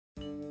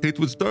It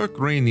was dark,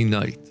 rainy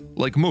night,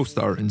 like most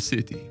are in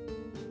city.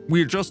 We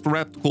had just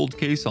wrapped cold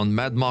case on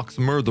Mad Mock's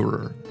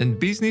murderer, and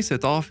business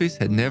at office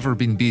had never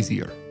been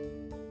busier.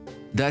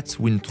 That's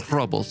when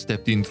trouble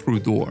stepped in through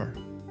door.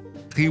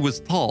 He was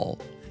tall,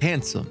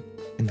 handsome,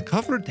 and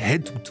covered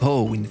head to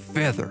toe in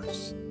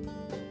feathers.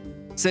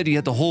 Said he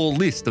had a whole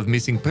list of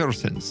missing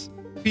persons,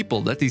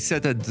 people that he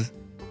said had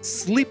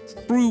slipped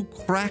through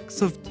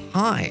cracks of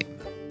time.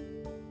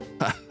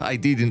 I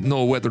didn't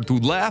know whether to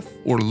laugh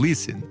or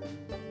listen,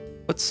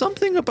 but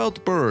something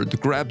about Bird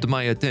grabbed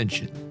my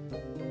attention.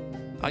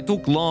 I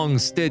took long,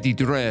 steady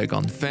drag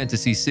on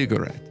Fantasy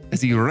Cigarette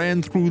as he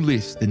ran through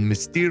lists and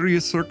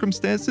mysterious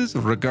circumstances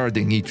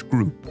regarding each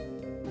group.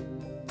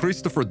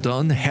 Christopher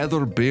Dunn,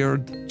 Heather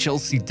Baird,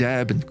 Chelsea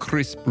Dabb, and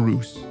Chris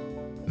Bruce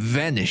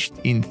vanished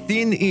in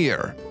thin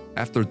air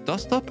after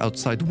dust-up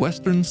outside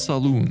Western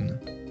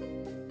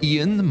Saloon.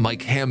 Ian,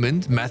 Mike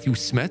Hammond, Matthew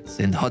Smets,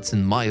 and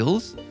Hudson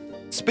Miles.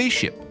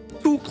 Spaceship,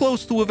 too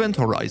close to event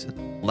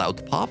horizon.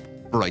 Loud pop,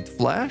 bright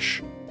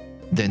flash,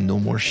 then no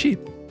more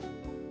ship.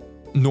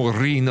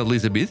 Noreen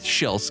Elizabeth,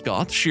 Shell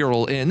Scott,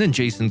 Cheryl N., and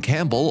Jason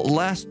Campbell,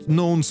 last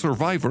known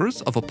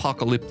survivors of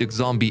apocalyptic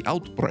zombie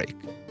outbreak.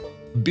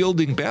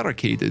 Building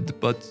barricaded,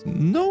 but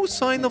no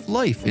sign of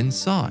life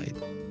inside.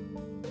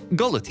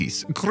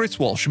 Gullities, Chris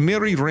Walsh,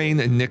 Mary Rain,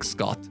 and Nick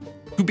Scott,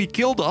 to be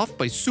killed off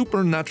by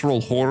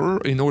supernatural horror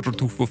in order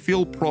to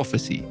fulfill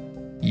prophecy.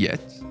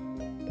 Yet,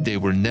 they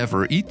were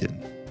never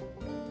eaten.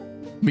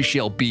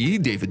 Michelle B.,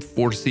 David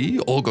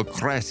Forsey, Olga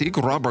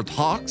Krasik, Robert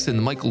Hawks,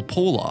 and Michael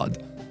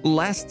Pollard,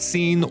 last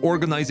seen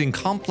organizing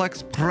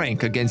complex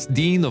prank against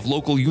dean of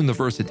local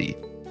university.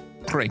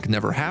 Prank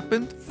never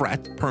happened,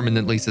 frat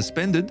permanently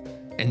suspended,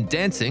 and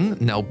dancing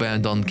now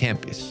banned on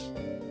campus.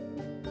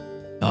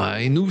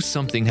 I knew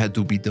something had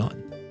to be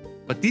done,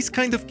 but this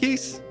kind of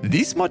case,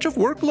 this much of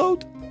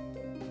workload,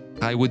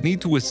 I would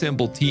need to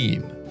assemble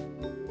team.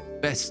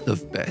 Best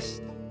of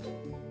best.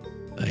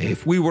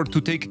 If we were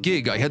to take a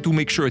gig, I had to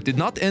make sure it did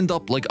not end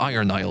up like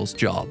Iron Isle's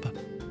job.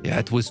 Yeah,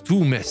 it was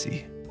too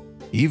messy,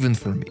 even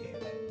for me.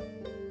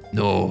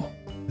 No,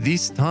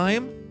 this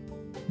time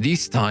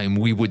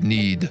we would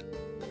need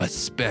a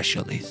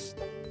specialist.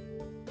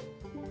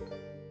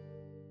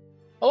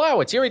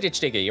 Hello, it's Yuri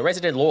Ditchdigger, your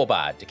resident lore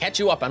bard, to catch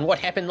you up on what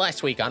happened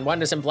last week on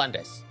Wonders and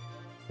Blunders.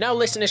 No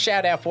listener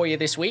shout out for you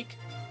this week.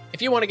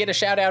 If you want to get a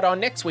shout out on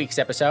next week's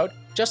episode,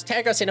 just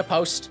tag us in a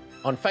post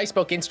on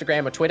Facebook,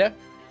 Instagram, or Twitter,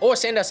 or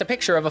send us a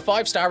picture of a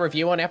 5-star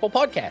review on Apple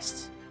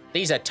Podcasts.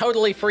 These are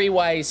totally free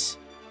ways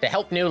to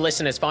help new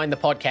listeners find the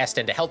podcast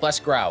and to help us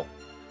grow,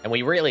 and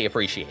we really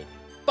appreciate it.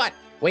 But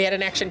we had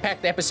an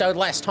action-packed episode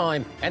last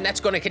time, and that's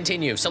going to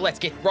continue, so let's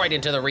get right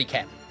into the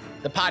recap.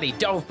 The party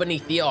dove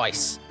beneath the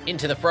ice,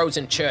 into the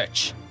frozen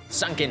church,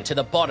 sunk into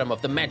the bottom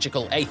of the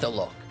magical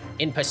Aetherlock,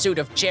 in pursuit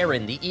of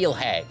Jaren the Eel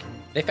Hag.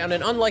 They found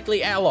an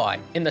unlikely ally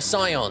in the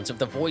Scions of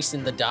the Voice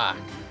in the Dark,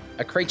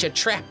 a creature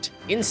trapped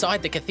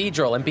inside the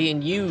cathedral and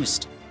being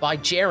used by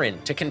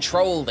Jaren to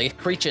control the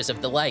creatures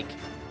of the lake.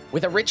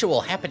 With a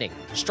ritual happening,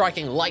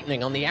 striking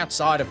lightning on the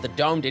outside of the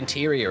domed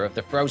interior of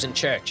the frozen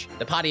church,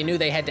 the party knew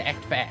they had to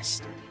act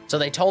fast. So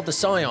they told the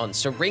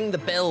Scions to ring the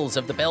bells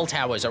of the bell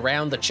towers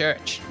around the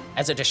church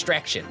as a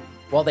distraction,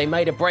 while they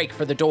made a break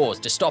for the doors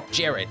to stop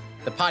Jaren.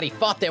 The party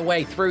fought their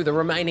way through the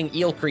remaining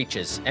eel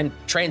creatures and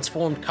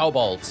transformed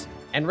kobolds,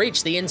 and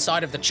reached the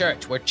inside of the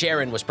church where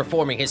Jaren was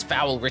performing his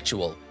foul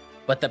ritual.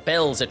 But the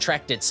bells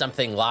attracted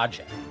something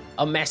larger.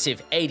 A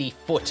massive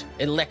 80-foot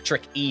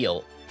electric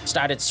eel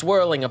started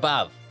swirling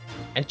above,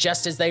 and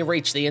just as they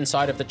reached the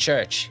inside of the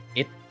church,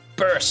 it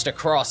burst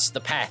across the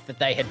path that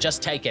they had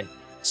just taken,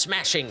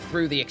 smashing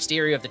through the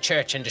exterior of the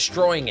church and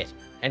destroying it,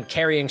 and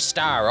carrying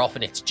Star off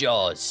in its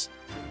jaws.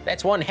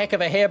 That's one heck of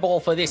a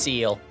hairball for this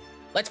eel.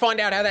 Let's find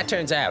out how that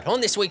turns out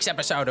on this week's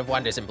episode of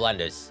Wonders and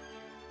Blunders.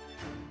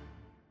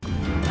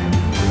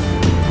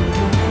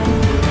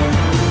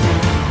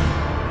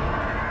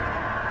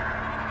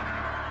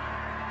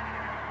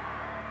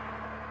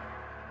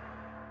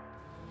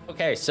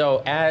 Okay,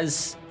 so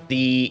as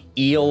the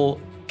eel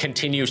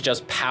continues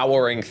just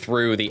powering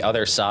through the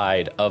other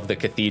side of the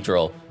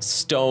cathedral,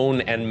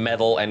 stone and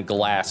metal and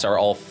glass are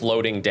all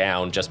floating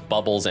down, just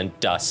bubbles and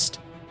dust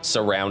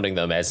surrounding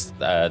them as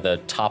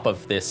the top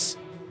of this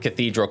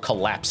cathedral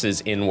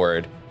collapses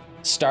inward.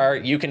 Star,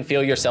 you can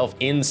feel yourself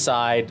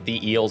inside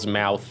the eel's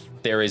mouth.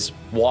 There is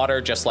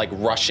water just like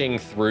rushing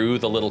through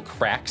the little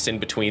cracks in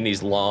between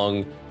these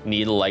long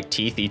needle-like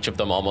teeth, each of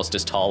them almost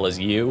as tall as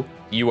you.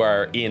 You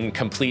are in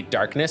complete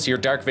darkness. Your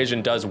dark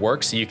vision does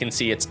work, so you can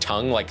see its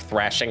tongue like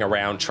thrashing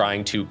around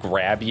trying to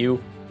grab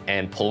you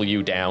and pull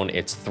you down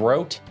its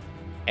throat.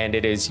 And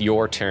it is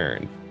your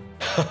turn.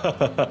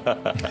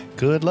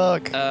 Good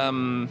luck.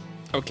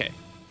 Okay.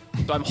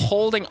 So I'm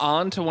holding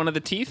on to one of the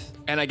teeth,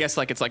 and I guess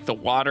like it's like the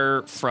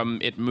water from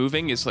it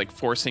moving is like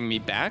forcing me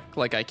back,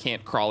 like I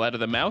can't crawl out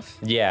of the mouth.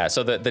 Yeah,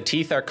 so the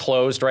teeth are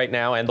closed right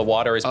now, and the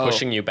water is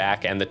pushing you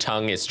back, and the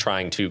tongue is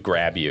trying to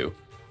grab you.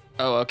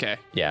 Oh, okay.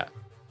 Yeah.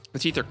 The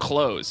teeth are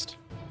closed.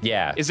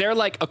 Yeah. Is there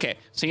like, okay,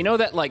 so you know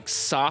that like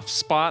soft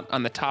spot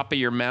on the top of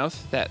your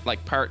mouth, that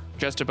like part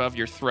just above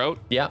your throat?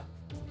 Yeah.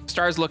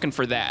 Star's looking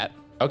for that.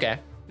 Okay.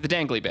 The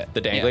dangly bit.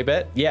 The dangly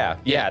bit? Yeah.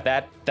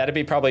 That'd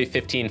be probably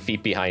 15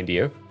 feet behind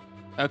you.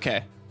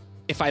 Okay.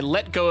 If I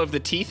let go of the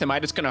teeth, am I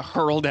just gonna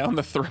hurl down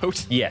the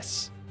throat?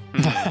 Yes.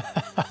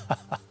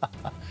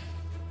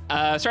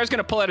 Star's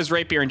gonna pull out his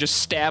rapier and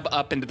just stab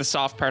up into the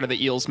soft part of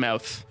the eel's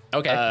mouth.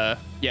 Okay.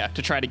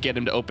 To try to get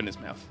him to open his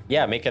mouth.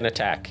 Yeah, make an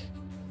attack.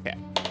 Okay.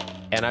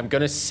 And I'm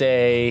going to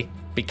say,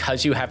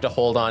 because you have to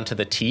hold on to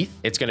the teeth,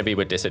 it's going to be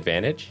with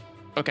disadvantage.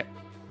 Okay.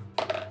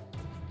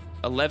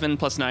 11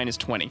 plus 9 is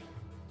 20.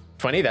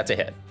 20, that's a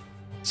hit.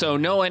 So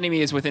no enemy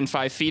is within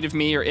 5 feet of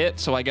me or it,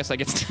 so I guess I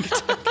get sneak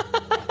attack.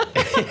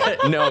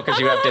 No, because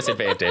you have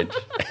disadvantage.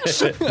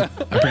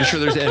 I'm pretty sure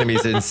there's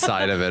enemies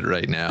inside of it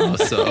right now,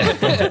 so...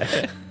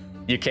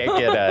 You can't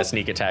get a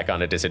sneak attack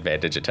on a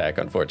disadvantage attack,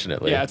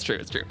 unfortunately. Yeah, it's true.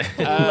 It's true.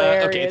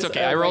 Hilarious. Okay, it's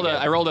okay. Oh my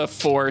I rolled a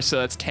 4, so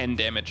that's 10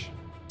 damage.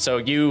 So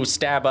you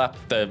stab up,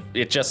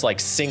 it just like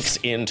sinks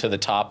into the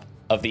top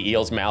of the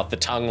eel's mouth. The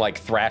tongue like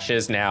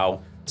thrashes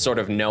now, sort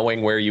of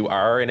knowing where you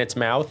are in its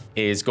mouth,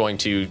 is going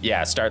to,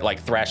 start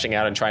like thrashing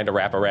out and trying to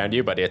wrap around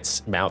you, but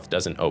its mouth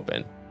doesn't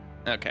open.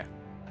 Okay.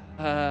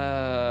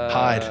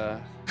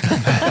 Hide.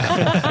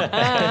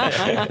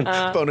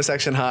 Bonus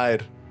action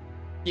hide.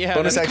 Yeah.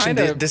 Bonus that's action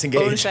kinda- disengage.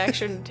 Bonus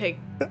action, take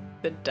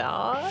the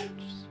dodge.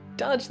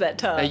 Dodge that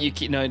tongue.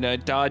 No.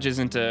 Dodge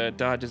isn't a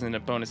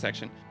bonus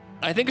action.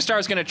 I think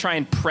Star's gonna try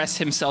and press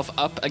himself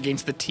up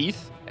against the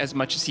teeth as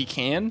much as he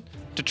can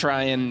to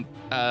try and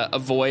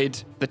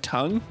avoid the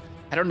tongue.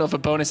 I don't know if a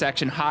bonus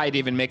action hide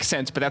even makes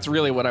sense, but that's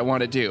really what I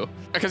want to do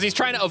because he's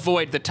trying to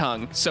avoid the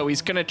tongue. So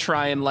he's gonna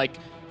try and like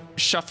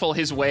shuffle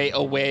his way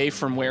away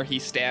from where he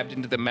stabbed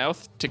into the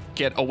mouth to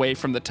get away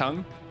from the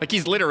tongue. Like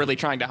he's literally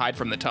trying to hide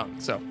from the tongue.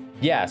 So.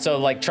 Yeah, so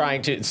like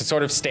trying to,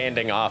 sort of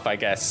standing off, I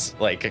guess,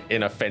 like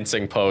in a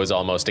fencing pose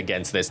almost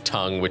against this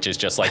tongue, which is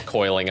just like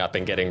coiling up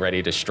and getting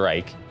ready to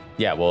strike.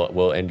 Yeah,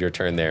 we'll end your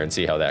turn there and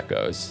see how that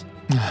goes.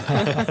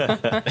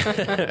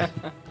 I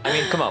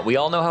mean, come on. We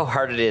all know how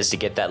hard it is to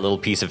get that little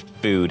piece of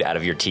food out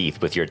of your teeth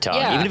with your tongue,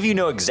 Yeah. even if you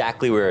know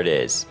exactly where it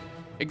is.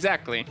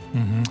 Exactly.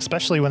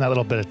 Especially when that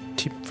little bit of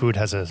food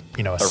has a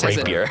scissor.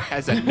 rapier.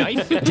 Has a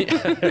knife.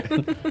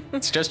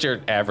 It's just your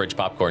average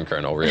popcorn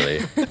kernel,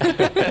 really.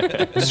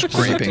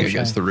 Scraping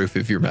against the roof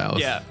of your mouth.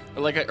 Yeah,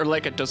 or like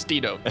a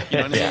Tostito. You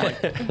know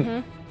what I mean?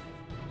 Like,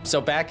 So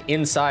back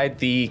inside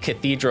the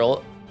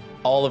cathedral,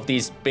 all of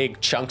these big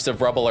chunks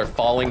of rubble are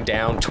falling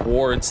down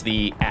towards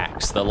the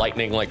axe, the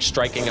lightning like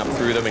striking up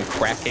through them and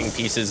cracking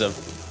pieces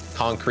of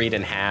concrete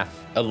in half,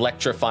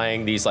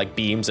 electrifying these like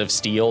beams of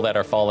steel that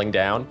are falling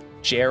down.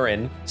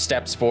 Jaren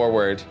steps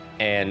forward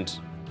and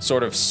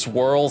sort of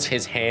swirls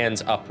his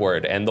hands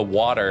upward, and the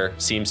water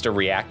seems to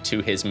react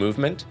to his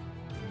movement.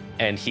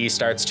 And he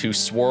starts to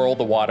swirl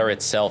the water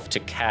itself to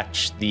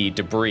catch the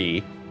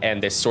debris,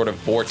 and this sort of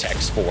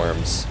vortex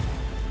forms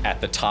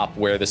at the top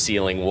where the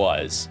ceiling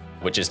was,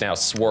 which is now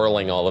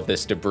swirling all of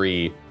this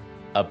debris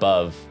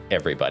above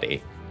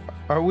everybody.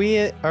 Are we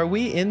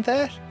in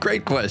that?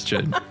 Great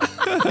question.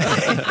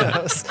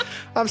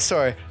 I'm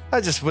sorry. I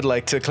just would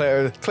like to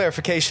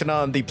clarification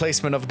on the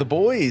placement of the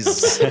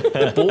boys.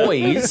 The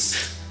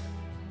boys,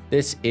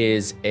 this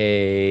is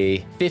a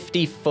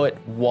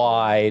 50-foot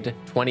wide,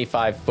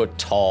 25-foot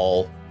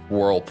tall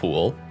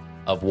whirlpool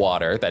of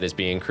water that is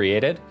being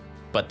created.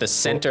 But the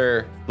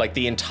center, like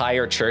the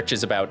entire church,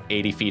 is about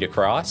 80 feet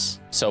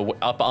across. So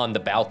up on the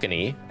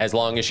balcony, as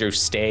long as you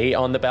stay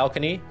on the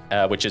balcony,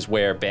 which is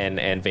where Ben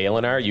and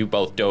Valen are, you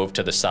both dove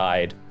to the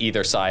side,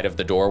 either side of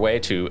the doorway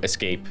to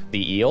escape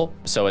the eel.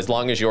 So as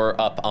long as you're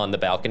up on the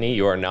balcony,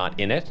 you are not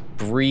in it.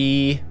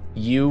 Bree,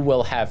 you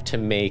will have to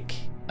make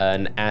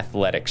an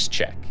athletics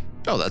check.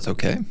 Oh, that's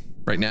okay.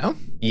 Right now?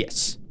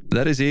 Yes.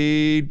 That is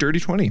a dirty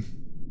 20.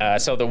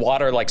 So the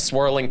water like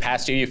swirling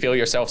past you, you feel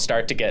yourself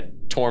start to get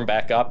torn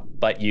back up,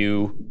 but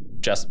you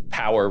just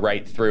power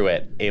right through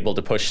it, able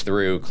to push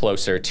through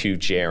closer to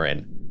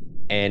Jaren.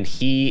 And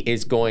he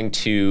is going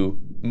to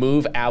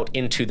move out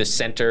into the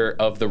center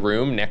of the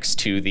room next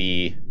to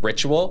the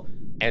ritual,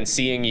 and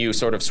seeing you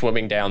sort of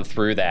swimming down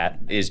through that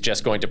is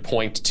just going to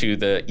point to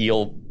the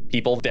eel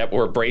people that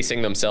were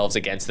bracing themselves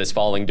against this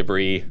falling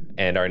debris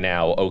and are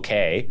now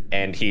okay.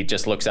 And he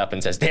just looks up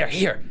and says, "They're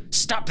here,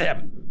 stop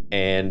them."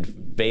 And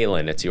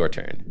Valen, it's your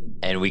turn.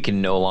 And we can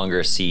no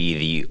longer see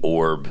the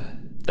orb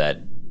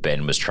that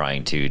Ben was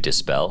trying to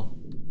dispel.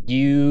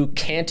 You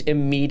can't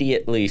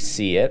immediately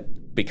see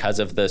it because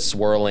of the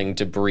swirling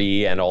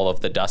debris and all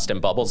of the dust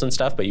and bubbles and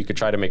stuff, but you could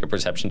try to make a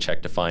perception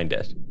check to find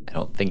it. I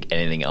don't think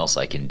anything else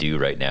I can do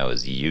right now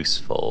is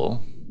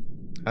useful.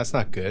 That's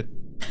not good.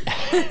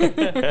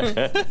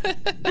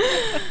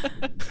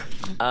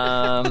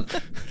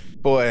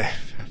 Boy,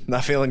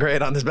 not feeling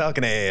great on this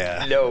balcony.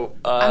 No,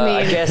 I mean,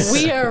 I guess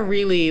we are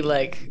really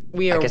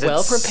we are guess well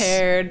it's-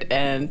 prepared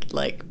and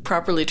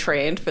properly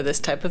trained for this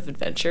type of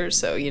adventure.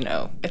 So,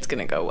 it's going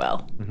to go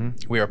well.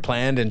 We are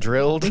planned and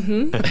drilled.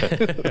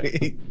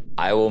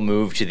 I will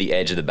move to the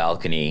edge of the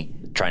balcony,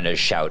 trying to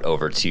shout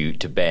over to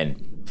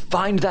Ben,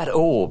 Find that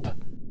orb.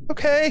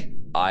 Okay.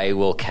 I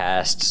will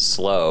cast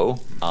slow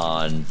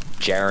on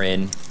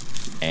Jaren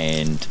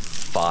and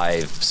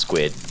 5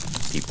 squid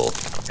people.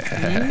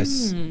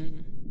 Yes.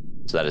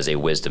 So that is a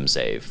wisdom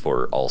save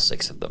for all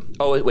 6 of them.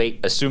 Oh, wait.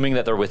 Assuming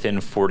that they're within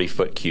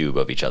 40-foot cube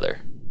of each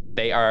other.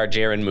 They are.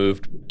 Jaren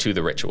moved to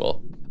the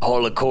ritual.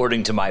 All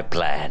according to my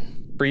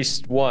plan.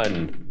 Priest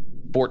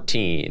 1,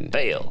 14.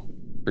 Fail.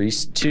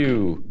 Priest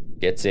 2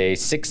 gets a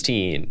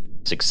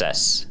 16.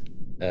 Success.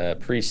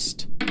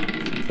 Priest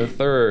the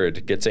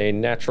 3rd gets a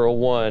natural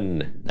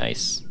 1.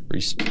 Nice.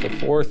 Priest the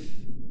 4th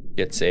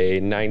gets a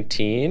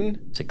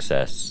 19.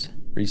 Success.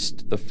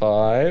 Priest the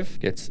 5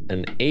 gets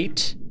an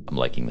 8. I'm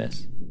liking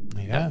this.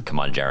 Yeah. Come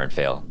on, Jaren,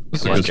 fail.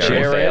 This Come on, is good.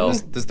 Jaren, fail.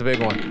 This is the big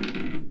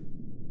one.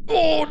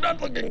 Oh, not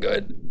looking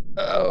good.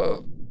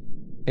 Oh.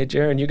 Hey,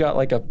 Jaren, you got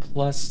like a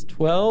plus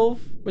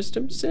 12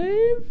 wisdom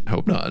save?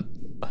 Hope not.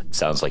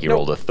 Sounds like you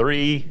rolled a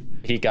 3.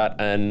 He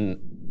got an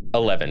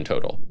 11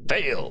 total.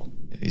 Fail.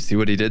 You see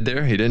what he did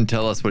there? He didn't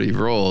tell us what he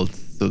rolled,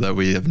 so that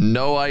we have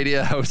no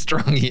idea how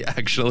strong he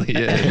actually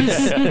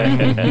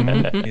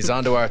is. He's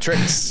onto our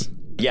tricks.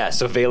 Yeah,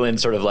 so Valen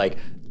sort of like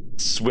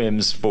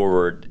swims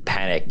forward,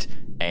 panicked,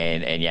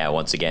 and yeah,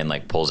 once again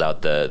like pulls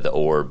out the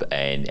orb,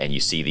 and you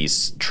see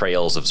these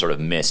trails of sort of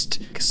mist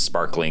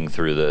sparkling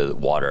through the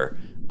water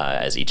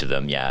as each of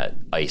them,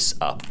 ice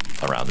up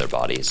around their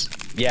bodies.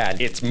 Yeah,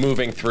 it's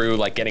moving through,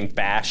 like getting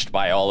bashed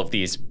by all of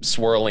these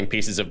swirling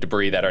pieces of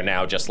debris that are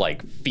now just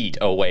like feet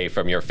away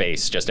from your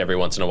face. Just every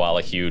once in a while,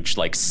 a huge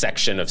like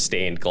section of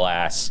stained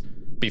glass.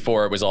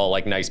 Before it was all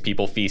like nice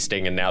people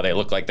feasting, and now they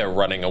look like they're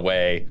running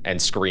away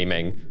and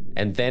screaming.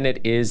 And then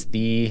it is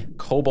the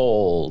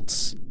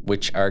kobolds,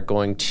 which are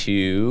going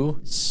to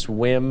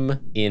swim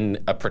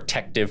in a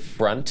protective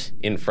front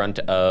in front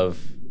of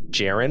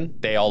Jaren.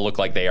 They all look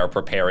like they are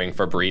preparing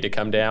for Bree to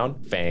come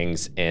down,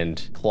 fangs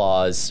and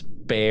claws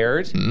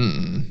bared.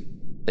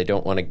 They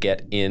don't want to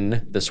get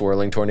in the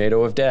swirling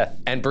tornado of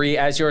death. And Bree,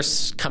 as you're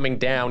coming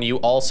down, you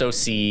also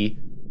see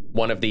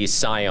one of these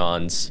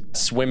scions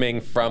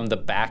swimming from the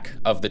back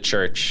of the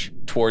church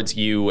towards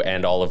you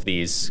and all of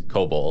these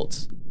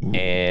kobolds.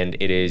 And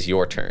it is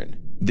your turn.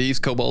 These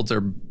kobolds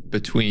are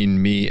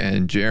between me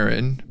and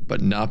Jaren,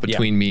 but not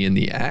between me and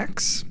the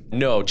axe?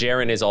 No,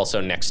 Jaren is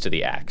also next to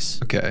the axe.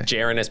 Okay.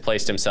 Jaren has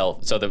placed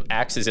himself, so the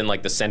axe is in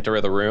like the center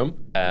of the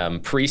room.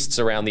 Priests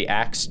around the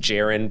axe,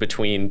 Jaren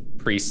between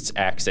priest's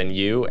axe and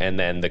you, and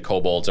then the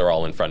kobolds are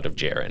all in front of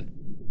Jaren.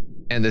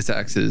 And this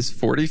axe is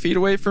 40 feet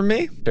away from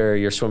me? Sure,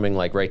 you're swimming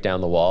like right down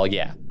the wall.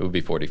 Yeah, it would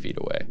be 40 feet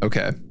away.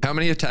 Okay. How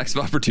many attacks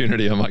of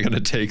opportunity am I going to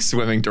take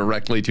swimming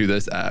directly to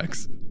this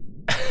axe?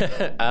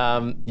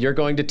 You're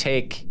going to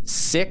take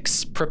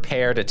 6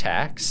 prepared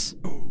attacks,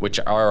 which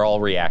are all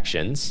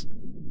reactions.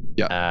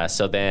 Yeah.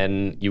 So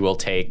then you will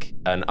take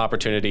an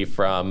opportunity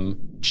from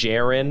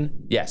Jaren.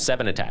 Yeah,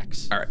 7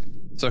 attacks. All right.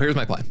 So here's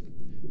my plan.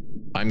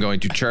 I'm going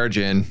to charge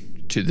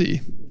in to the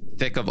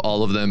thick of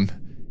all of them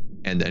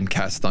and then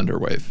cast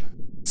Thunderwave.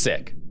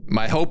 Sick.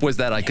 My hope was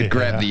that I could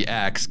grab the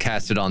axe,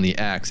 cast it on the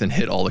axe, and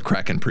hit all the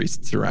Kraken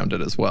priests around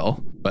it as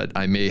well. But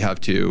I may have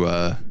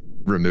to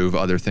remove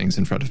other things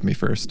in front of me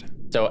first.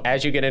 So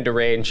as you get into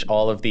range,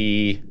 all of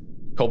the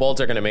kobolds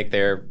are going to make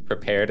their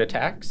prepared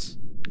attacks.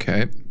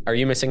 Okay. Are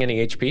you missing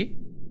any HP?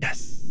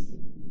 Yes.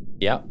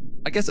 Yeah.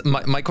 I guess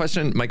my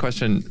question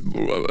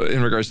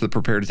in regards to the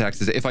prepared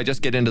attacks is if I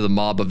just get into the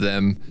mob of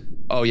them,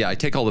 oh yeah, I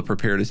take all the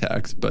prepared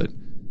attacks, but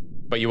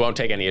you won't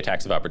take any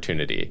attacks of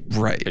opportunity.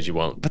 Right. Because you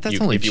won't. But that's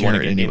only if you want to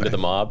Jaren get anyway. into the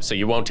mob. So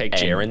you won't take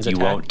Jaren's attack.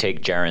 You won't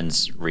take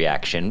Jaren's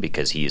reaction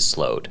because he's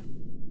slowed.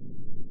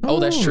 Oh,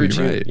 that's true you're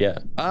too. right.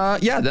 Yeah.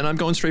 Yeah, then I'm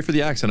going straight for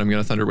the axe and I'm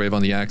going to Thunderwave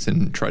on the axe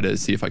and try to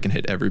see if I can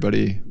hit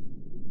everybody.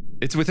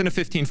 It's within a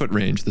 15-foot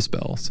range, the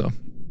spell, so.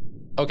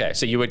 Okay,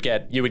 so you would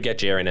get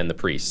Jaren and the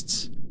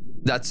priests.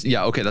 That's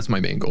my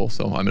main goal,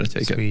 so I'm going to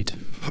take Sweet. it.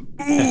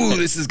 Ooh,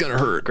 this is going to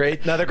hurt.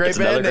 Great, another great It's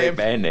band another name. great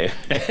band name.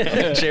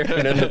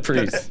 Jaren and the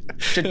priests.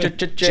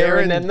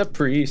 Jaren and the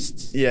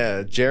priests.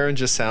 Yeah, Jaren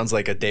just sounds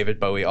like a David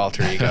Bowie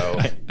alter ego.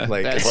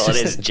 Like, That's- Well, it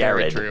is Very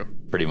Jared, true.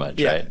 pretty much,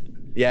 yeah, right?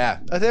 yeah.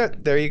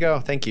 There you go.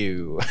 Thank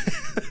you.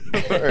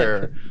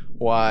 For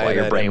why While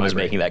your that brain in my was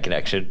making that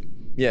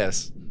connection.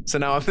 Yes. So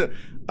now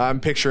I'm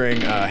picturing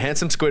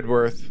handsome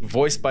Squidward,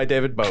 voiced by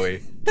David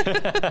Bowie.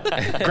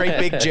 Great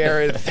big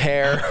Jared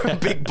hair,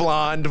 big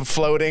blonde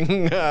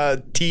floating,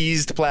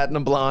 teased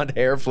platinum blonde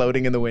hair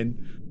floating in the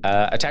wind.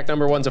 Attack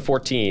number 1's a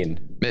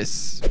 14.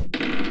 Miss.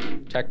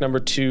 Attack number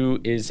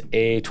 2 is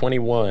a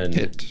 21.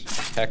 Hit.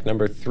 Attack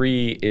number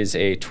 3 is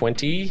a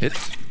 20. Hit.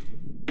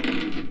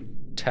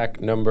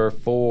 Attack number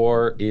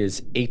 4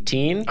 is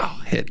 18.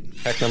 Oh, hit.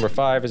 Attack number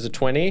 5 is a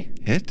 20.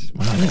 Hit?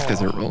 Wow, these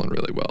guys are rolling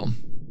really well.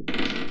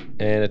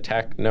 And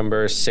attack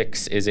number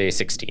 6 is a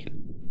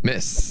 16.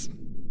 Miss.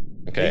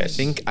 Okay.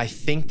 I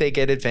think they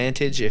get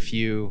advantage if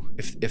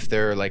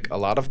there are like a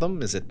lot of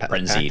them. Is it pack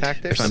Frenzied.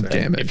 tactics? If I'm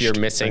damaged. If you're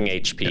missing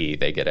HP,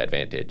 they get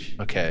advantage.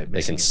 Okay.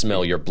 They can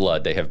smell your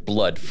blood. They have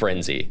blood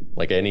frenzy,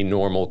 like any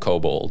normal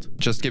kobold.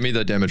 Just give me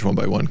the damage one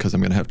by one because I'm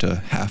going to have to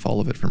half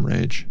all of it from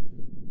rage.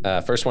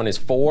 First one is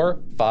 4,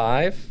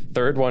 5.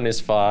 Third one is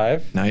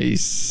 5.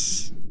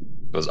 Nice.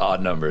 Those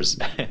odd numbers.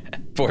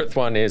 Fourth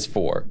one is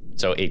 4.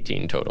 So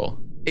 18 total.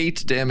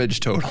 8 damage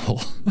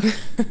total.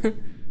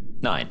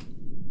 9.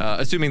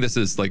 Assuming this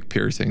is like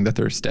piercing, that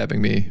they're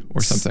stabbing me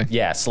or something.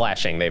 Yeah,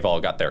 slashing. They've all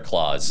got their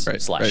claws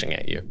slashing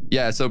at you.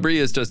 Yeah, so Bree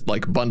is just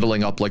like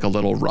bundling up like a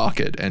little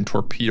rocket and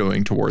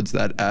torpedoing towards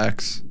that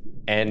axe.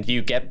 And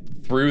you get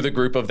through the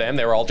group of them.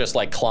 They're all just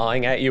like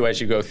clawing at you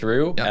as you go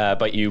through,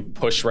 but you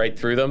push right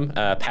through them,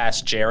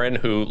 past Jaren,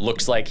 who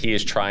looks like he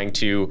is trying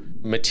to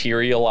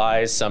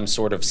materialize some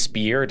sort of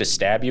spear to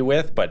stab you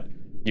with, but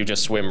you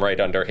just swim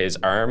right under his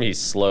arm. He's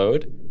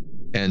slowed.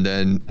 And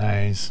then,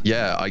 Nice.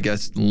 yeah, I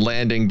guess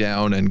landing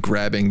down and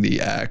grabbing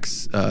the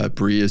axe,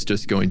 Bree is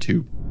just going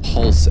to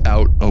pulse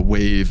out a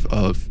wave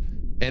of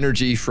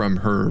energy from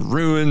her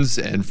runes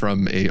and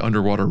from a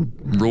underwater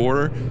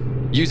roar,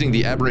 using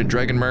the aberrant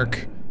dragon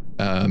mark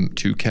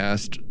to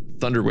cast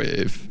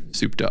Thunderwave,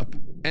 souped up.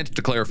 And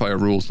to clarify a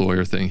rules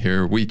lawyer thing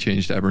here, we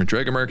changed aberrant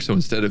dragon mark, so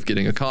instead of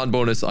getting a con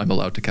bonus, I'm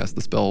allowed to cast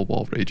the spell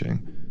while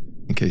raging,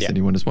 in case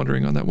anyone is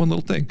wondering on that one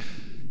little thing.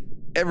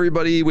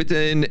 Everybody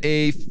within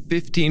a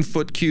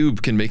 15-foot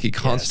cube can make a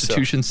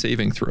Constitution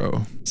saving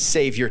throw.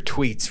 Save your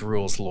tweets,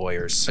 rules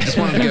lawyers. I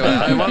wanted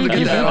to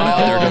get that one out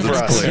there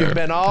because it's clear. You've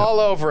been all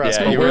over us,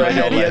 but you we're really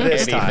ahead don't of you let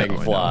this anything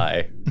time.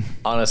 fly.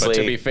 Honestly,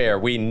 But to be fair,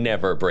 we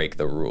never break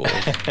the rules.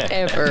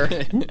 Ever.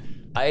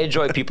 I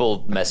enjoy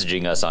people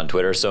messaging us on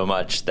Twitter so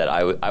much that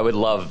I would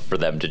love for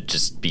them to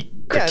just be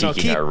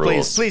critiquing our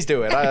rules. Please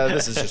do it.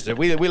 This is just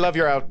we love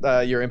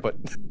your input.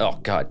 Oh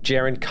God,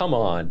 Jaren, come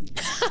on.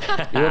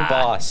 You're a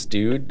boss,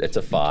 dude. It's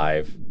a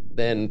 5.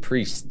 Then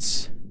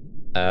priests.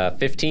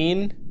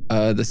 15.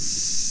 The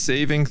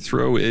saving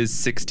throw is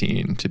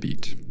 16 to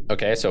beat.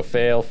 Okay, so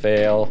fail,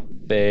 fail,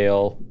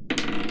 fail,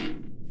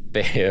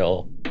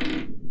 fail,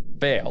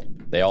 fail.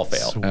 They all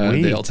fail.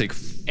 Sweet. They all take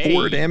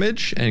 4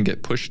 damage and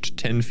get pushed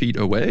 10 feet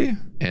away.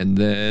 And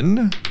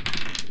then,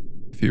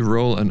 if you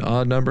roll an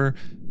odd number,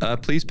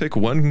 please pick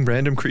one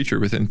random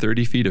creature within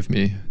 30 feet of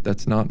me.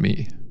 That's not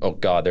me. Oh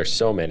God, there's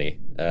so many.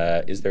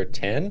 Is there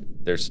 10?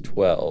 There's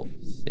 12.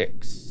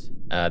 6.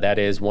 That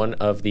is one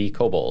of the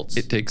kobolds.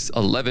 It takes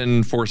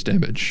 11 force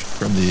damage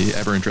from the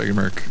aberrant dragon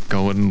mark.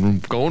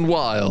 Going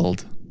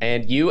wild.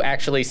 And you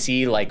actually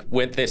see, like,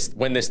 when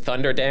this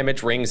thunder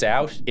damage rings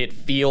out, it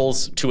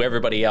feels to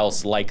everybody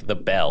else like the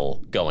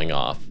bell going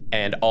off.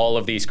 And all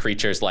of these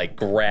creatures, like,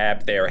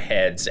 grab their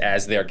heads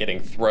as they're getting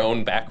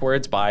thrown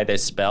backwards by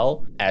this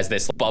spell. As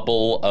this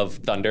bubble of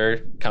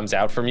thunder comes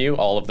out from you,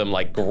 all of them,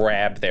 like,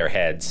 grab their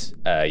heads.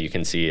 You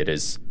can see it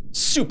is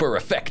super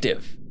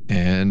effective.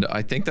 And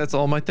I think that's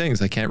all my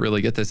things. I can't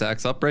really get this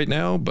axe up right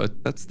now,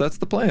 but that's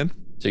the plan.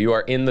 So you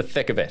are in the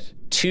thick of it.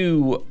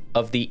 2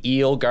 of the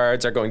eel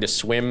guards are going to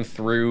swim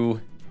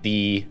through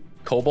the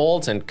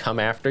kobolds and come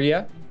after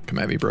you. Come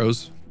at me,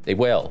 bros. They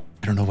will.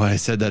 I don't know why I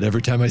said that.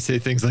 Every time I say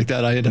things like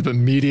that, I end up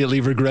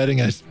immediately regretting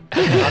it.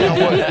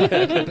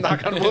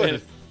 Knock on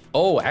wood.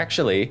 Oh,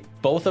 actually,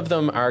 both of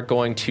them are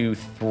going to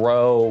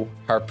throw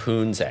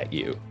harpoons at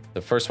you.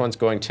 The first one's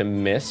going to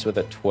miss with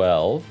a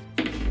 12.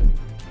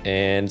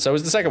 And so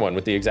is the second one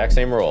with the exact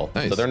same roll.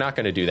 Nice. So they're not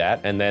going to do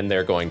that. And then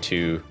they're going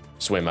to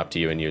swim up to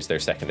you and use their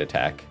second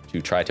attack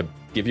to try to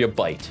give you a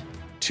bite.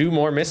 2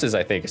 more misses,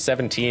 I think, a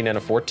 17 and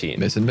a 14.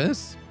 Miss and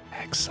miss.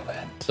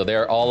 Excellent. So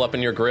they're all up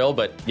in your grill,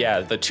 but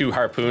yeah, the 2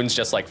 harpoons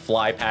just like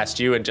fly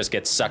past you and just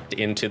get sucked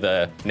into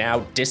the now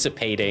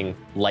dissipating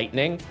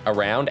lightning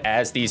around.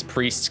 As these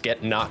priests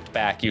get knocked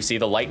back, you see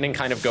the lightning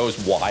kind of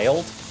goes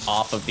wild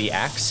off of the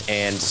axe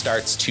and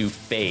starts to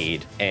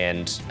fade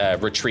and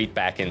retreat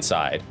back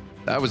inside.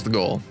 That was the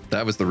goal.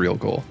 That was the real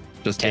goal.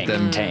 Just Tank, get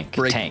them tank,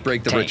 break tank, the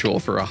tank. ritual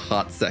for a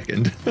hot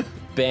second.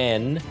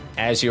 Ben,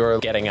 as you're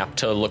getting up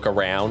to look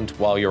around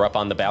while you're up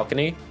on the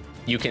balcony,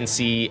 you can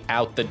see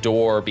out the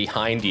door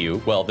behind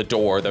you, well,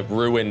 the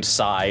ruined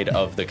side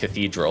of the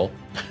cathedral,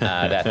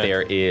 that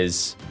there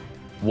is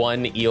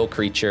 1 eel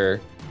creature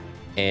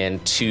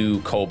and 2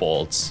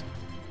 kobolds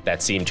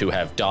that seem to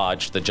have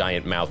dodged the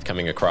giant mouth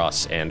coming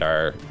across and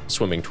are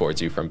swimming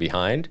towards you from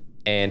behind.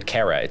 And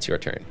Kara, it's your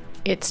turn.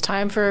 It's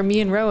time for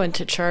me and Rowan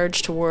to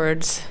charge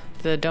towards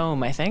the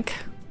dome, I think.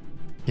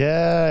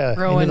 Yeah,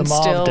 into Rowan's the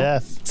maw still of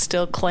death.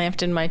 still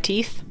clamped in my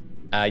teeth.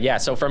 Yeah,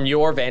 so from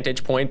your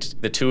vantage point,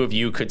 the 2 of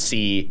you could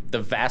see the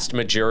vast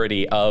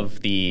majority of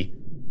the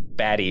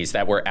baddies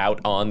that were out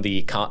on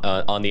the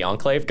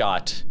Enclave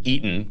got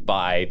eaten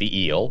by the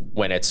eel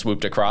when it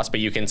swooped across,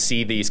 but you can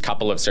see these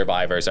couple of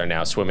survivors are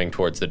now swimming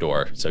towards the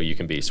door, so you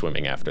can be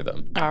swimming after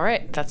them. All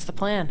right, that's the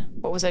plan.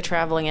 What was I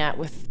traveling at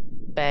with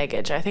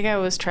baggage? I think I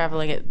was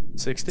traveling at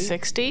 60?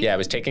 60? Yeah, it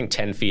was taking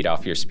 10 feet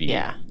off your speed.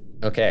 Yeah.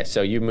 Okay,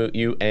 so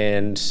you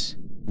and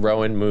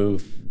Rowan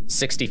move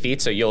 60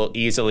 feet, so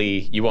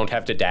you won't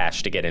have to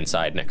dash to get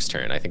inside next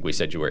turn. I think we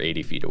said you were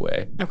 80 feet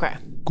away. Okay.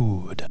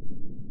 Good.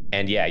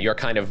 And yeah, you're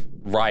kind of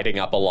riding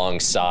up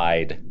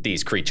alongside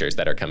these creatures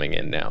that are coming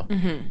in now.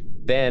 Mm-hmm.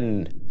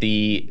 Then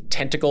the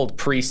tentacled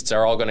priests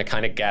are all going to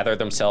kind of gather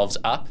themselves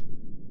up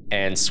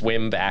and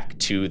swim back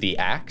to the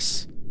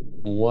axe.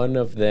 One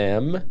of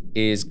them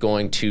is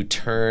going to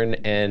turn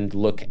and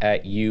look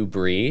at you,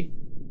 Bree,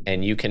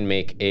 and you can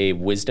make a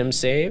wisdom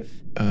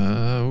save.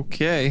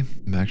 Okay.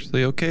 I'm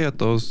actually okay at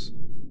those.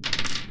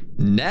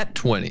 Nat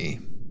 20.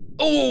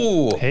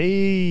 Oh!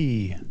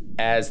 Hey.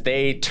 As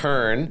they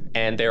turn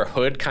and their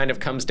hood kind of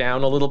comes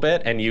down a little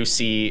bit, and you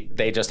see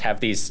they just have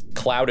these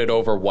clouded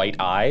over white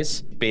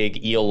eyes,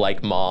 big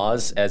eel-like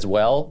maws as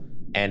well.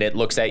 And it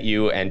looks at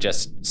you and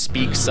just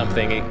speaks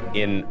something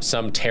in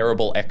some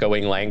terrible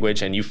echoing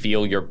language, and you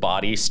feel your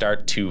body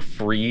start to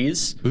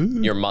freeze.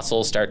 Ooh. Your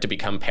muscles start to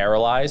become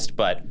paralyzed,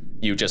 but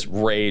you just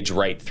rage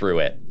right through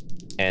it.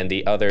 And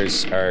the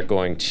others are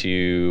going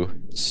to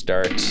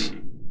start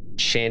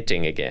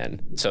chanting again.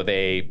 So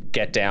they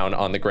get down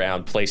on the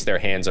ground, place their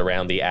hands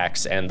around the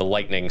axe, and the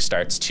lightning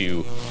starts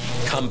to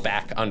come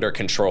back under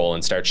control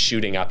and start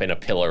shooting up in a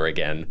pillar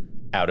again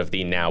out of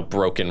the now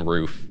broken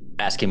roof.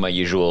 Asking my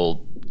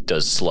usual,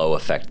 does slow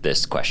affect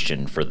this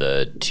question for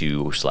the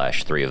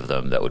 2/3 of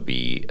them that would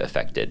be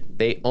affected?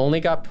 They only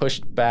got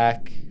pushed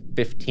back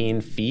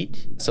 15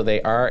 feet, so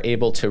they are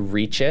able to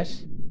reach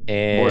it.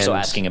 And more so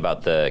asking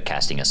about the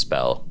casting a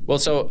spell. Well,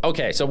 so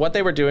what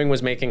they were doing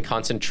was making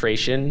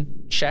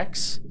concentration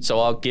checks. So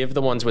I'll give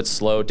the ones with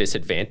slow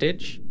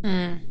disadvantage.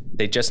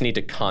 They just need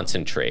to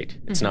concentrate.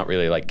 It's not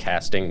really like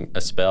casting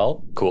a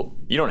spell. Cool.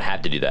 You don't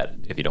have to do that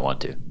if you don't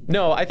want to.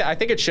 No, I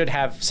think it should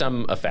have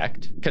some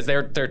effect because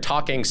they're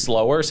talking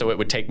slower, so it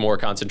would take more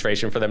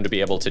concentration for them to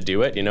be able to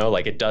do it. You know,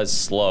 like it does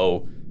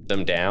slow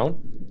them down.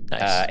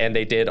 Nice. And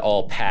they did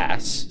all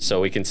pass, so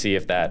we can see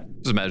if that...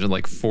 Just imagine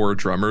like 4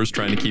 drummers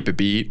trying to keep a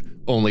beat.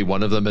 Only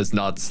one of them is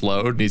not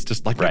slowed, and he's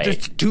just like, right.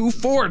 It's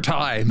 2/4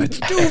 time. It's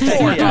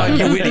 2/4 time,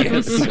 you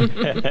idiots.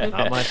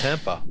 Not my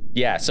tempo.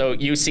 Yeah, so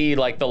you see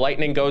like the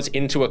lightning goes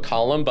into a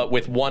column, but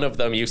with one of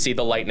them, you see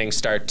the lightning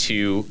start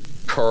to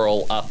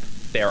curl up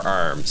their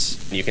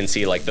arms. You can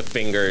see like the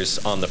fingers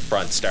on the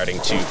front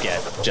starting to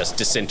get just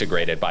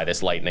disintegrated by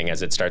this lightning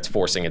as it starts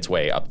forcing its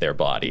way up their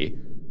body.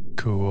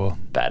 Cool.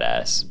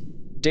 Badass.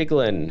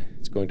 Diglin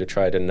is going to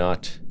try to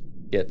not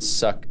get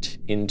sucked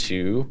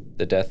into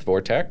the death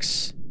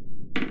vortex.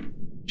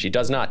 She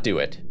does not do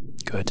it.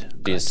 Good.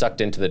 She is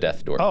sucked into the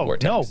death vortex. Oh,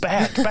 no,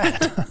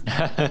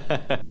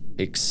 bad.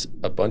 Takes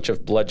a bunch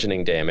of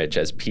bludgeoning damage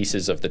as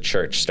pieces of the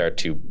church start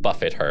to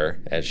buffet her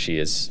as she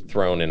is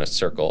thrown in a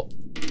circle.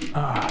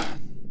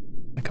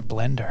 Like a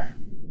blender.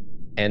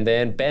 And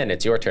then, Ben,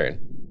 it's your turn.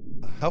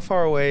 How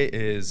far away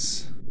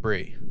is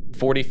Bree?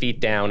 40 feet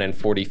down and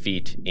 40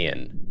 feet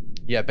in.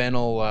 Yeah, Ben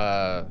will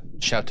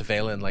shout to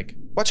Valen, like,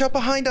 watch out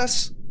behind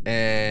us!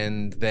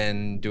 And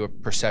then do a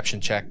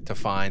perception check to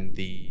find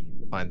the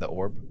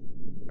orb.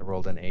 I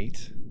rolled an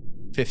 8.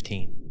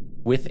 15.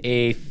 With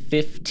a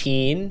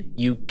 15,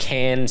 you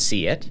can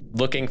see it.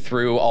 Looking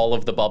through all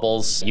of the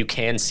bubbles, you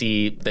can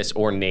see this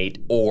ornate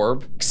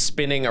orb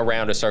spinning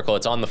around a circle.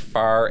 It's on the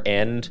far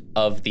end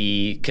of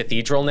the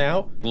cathedral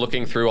now.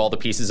 Looking through all the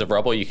pieces of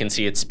rubble, you can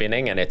see it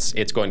spinning, and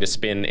it's going to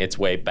spin its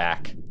way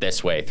back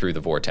this way through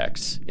the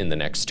vortex in the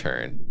next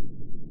turn.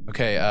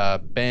 Okay,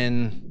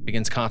 Ben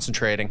begins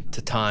concentrating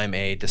to time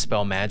a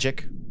Dispel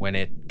Magic when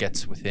it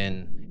gets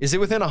within... Is it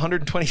within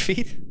 120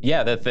 feet?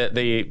 Yeah,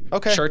 the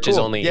okay, church cool. is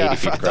only 80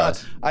 feet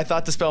across. I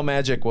thought Dispel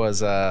Magic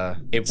was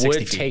It 60 would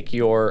feet. take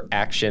your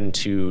action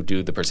to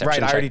do the perception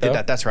check, Right, I already though. did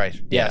that. That's right.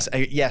 Yeah.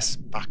 Yes. Yes.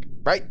 Fuck.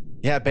 Right.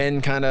 Yeah,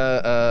 Ben kind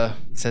of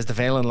says to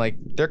Valen, like,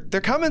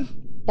 they're coming.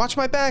 Watch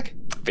my back.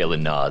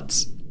 Valen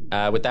nods.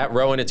 With that,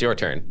 Rowan, it's your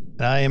turn.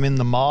 I am in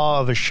the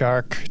maw of a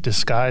shark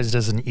disguised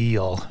as an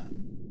eel.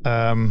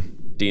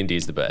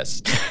 D&D's the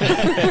best.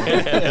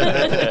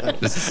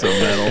 This is so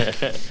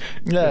metal.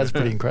 Yeah, that's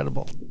pretty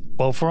incredible.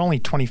 Well, if we're only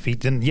 20 feet,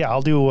 then yeah,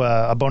 I'll do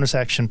a bonus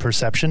action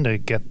perception to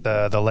get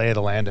the lay of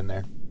the land in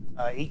there.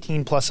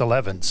 18 plus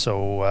 11,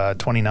 so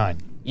 29.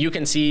 You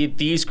can see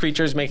these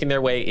creatures making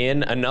their way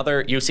in.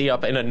 You see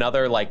up in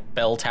another like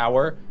bell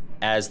tower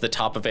as the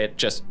top of it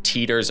just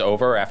teeters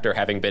over after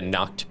having been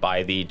knocked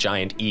by the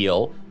giant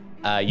eel.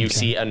 You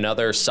see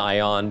another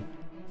scion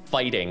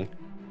fighting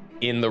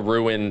in the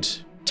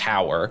ruined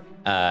tower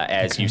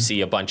as you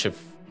see a bunch of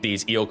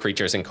these eel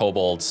creatures and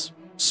kobolds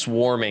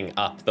swarming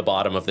up the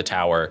bottom of the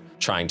tower,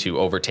 trying to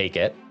overtake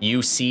it.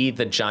 You see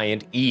the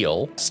giant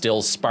eel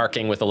still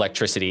sparking with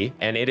electricity,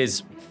 and it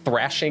is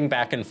thrashing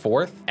back and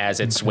forth as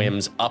it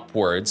swims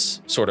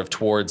upwards, sort of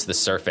towards the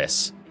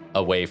surface,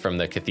 away from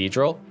the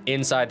cathedral.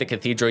 Inside the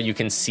cathedral, you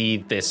can see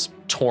this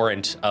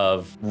torrent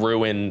of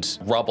ruined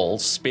rubble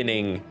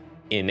spinning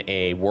in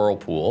a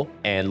whirlpool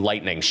and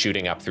lightning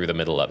shooting up through the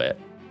middle of it.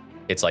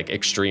 It's like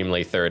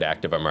extremely third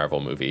act of a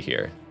Marvel movie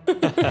here.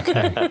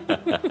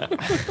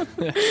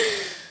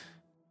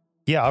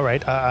 Yeah, all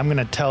right. I'm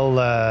gonna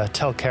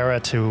tell Kara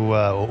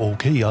to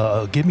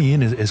get me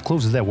in as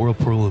close to that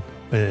whirlpool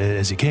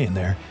as you can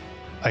there.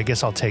 I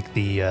guess I'll take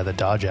the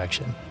dodge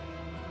action.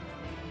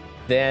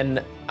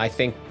 Then I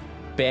think,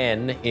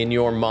 Ben, in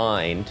your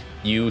mind,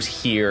 you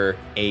hear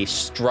a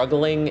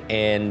struggling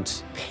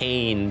and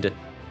pained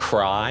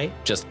cry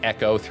just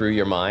echo through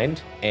your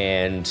mind.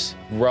 And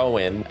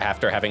Rowan,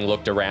 after having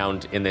looked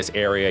around in this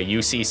area,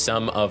 you see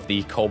some of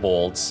the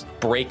kobolds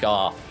break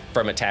off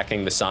from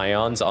attacking the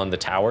scions on the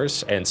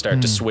towers and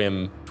start to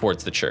swim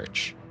towards the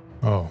church.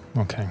 Oh,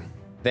 okay.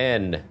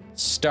 Then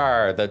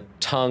Star, the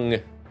tongue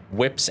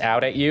whips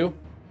out at you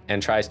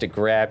and tries to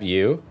grab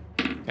you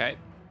Okay.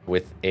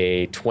 with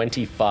a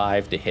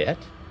 25 to hit.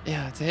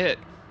 Yeah, it's a hit.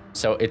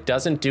 So it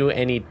doesn't do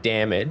any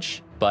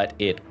damage, but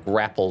it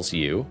grapples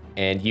you,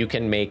 and you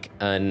can make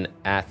an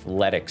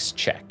athletics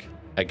check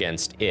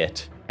against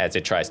it as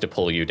it tries to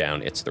pull you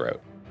down its throat.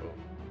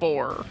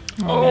 4.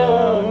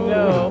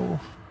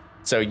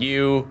 So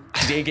you,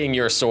 digging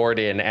your sword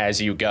in as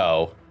you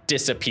go,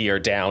 disappear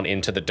down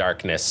into the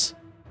darkness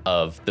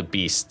of the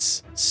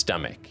beast's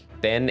stomach.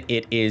 Then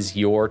it is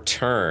your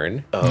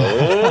turn.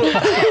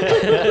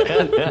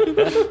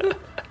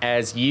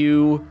 As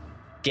you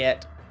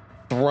get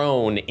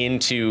thrown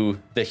into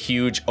the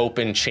huge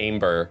open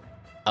chamber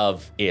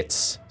of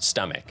its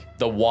stomach.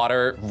 The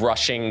water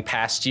rushing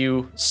past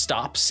you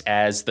stops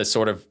as the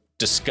sort of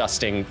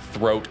disgusting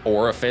throat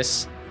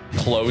orifice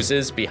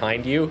closes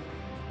behind you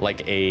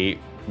like a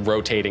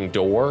rotating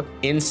door.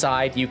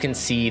 Inside, you can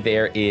see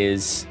there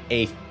is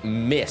a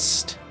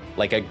mist,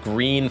 like a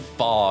green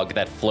fog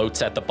that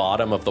floats at the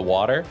bottom of the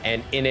water.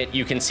 And in it,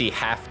 you can see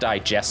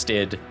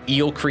half-digested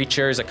eel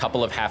creatures, a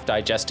couple of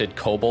half-digested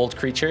kobold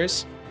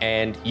creatures.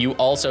 And you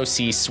also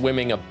see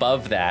swimming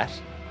above that,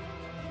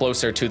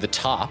 closer to the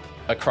top,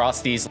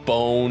 across these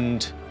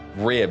boned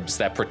ribs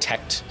that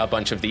protect a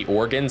bunch of the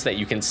organs that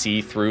you can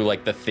see through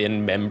like the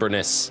thin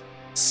membranous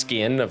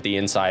skin of the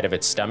inside of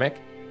its stomach.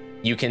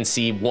 You can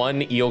see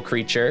one eel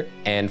creature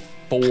and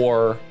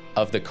 4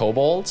 of the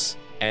kobolds,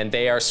 and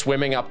they are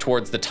swimming up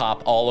towards the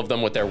top, all of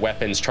them with their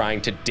weapons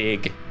trying to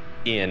dig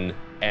in,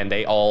 and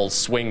they all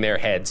swing their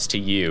heads to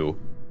you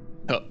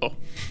Uh-oh.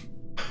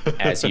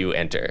 as you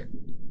enter.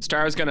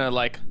 Star's gonna,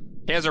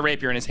 he has a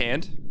rapier in his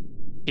hand.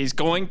 He's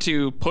going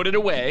to put it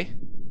away,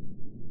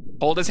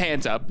 hold his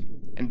hands up,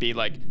 and be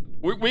like,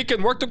 we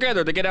can work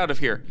together to get out of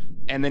here.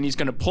 And then he's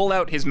gonna pull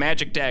out his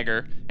magic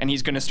dagger, and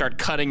he's gonna start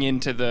cutting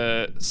into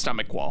the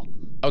stomach wall.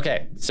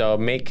 Okay, so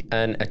make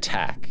an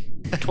attack.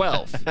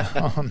 12.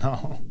 Oh,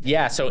 no.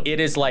 Yeah, so it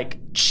is like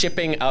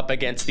chipping up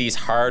against these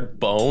hard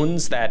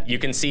bones that you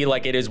can see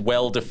like it is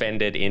well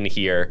defended in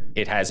here.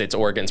 It has its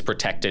organs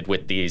protected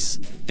with these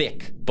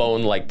thick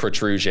bone-like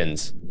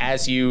protrusions.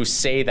 As you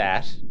say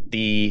that,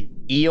 the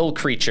eel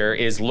creature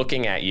is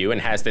looking at you and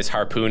has this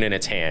harpoon in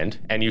its hand,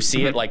 and you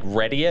see it like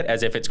ready it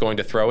as if it's going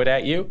to throw it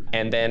at you.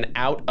 And then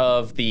out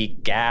of the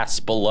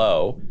gas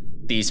below,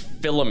 these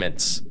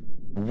filaments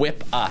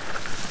whip up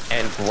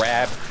and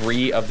grab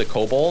 3 of the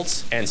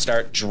kobolds and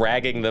start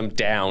dragging them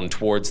down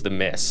towards the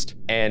mist.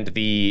 And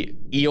the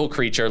eel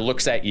creature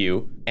looks at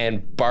you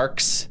and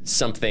barks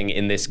something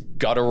in this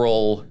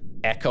guttural,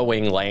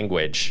 echoing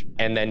language,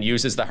 and then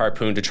uses the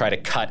harpoon to try to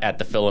cut at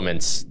the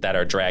filaments that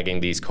are dragging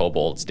these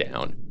kobolds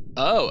down.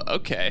 Oh,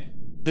 okay.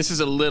 This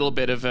is a little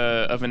bit of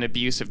an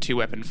abuse of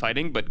 2-weapon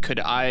fighting, but could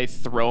I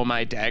throw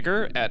my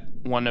dagger at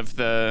one of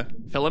the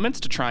filaments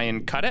to try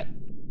and cut it?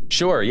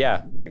 Sure,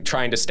 yeah.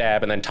 Trying to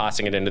stab and then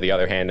tossing it into the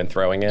other hand and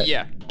throwing it.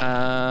 Yeah.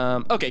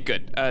 Okay,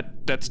 good.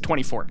 That's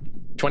 24.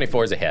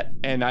 24 is a hit.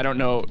 And I don't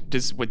know,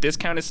 would this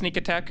count as sneak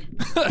attack?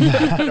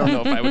 I don't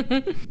know if I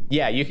would.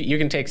 Yeah, you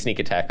can take sneak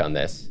attack on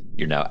this.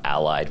 You're now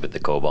allied with the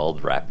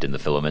kobold wrapped in the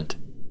filament.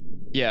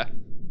 Yeah,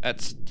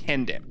 that's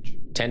 10 damage.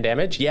 10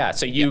 damage? Yeah,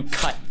 so you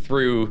cut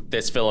through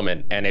this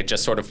filament and it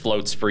just sort of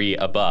floats free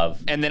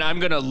above. And then I'm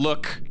gonna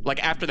look,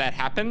 after that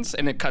happens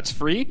and it cuts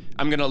free,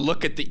 I'm gonna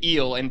look at the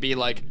eel and be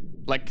like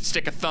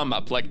stick a thumb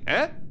up,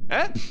 eh?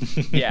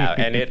 Yeah,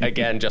 and it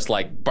again just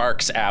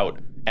barks out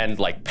and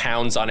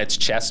pounds on its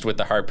chest with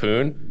the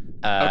harpoon.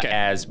 Okay.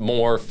 As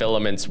more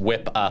filaments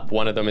whip up.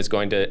 One of them is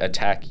going to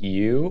attack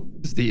you.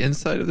 Does the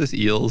inside of this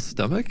eel's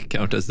stomach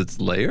count as its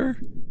lair?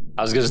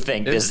 I was going to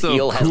think, It's this so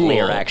eel has cool.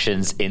 layer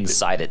actions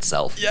inside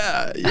itself.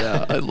 Yeah,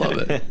 I love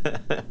it.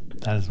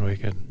 That is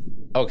wicked.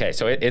 Okay,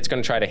 so it's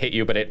going to try to hit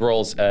you, but it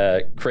rolls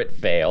a crit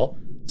fail,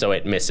 so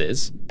it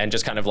misses, and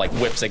just kind of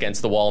whips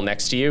against the wall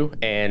next to you,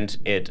 and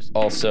it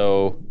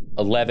also,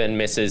 11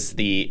 misses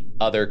the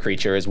other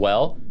creature as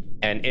well,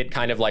 and it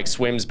kind of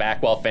swims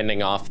back while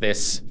fending off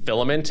this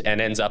filament and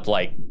ends up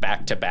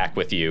back to back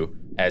with you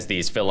as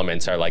these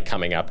filaments are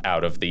coming up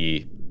out of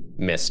the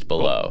mist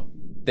below.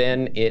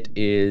 Then it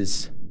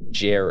is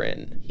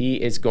Jaren.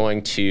 He is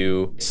going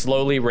to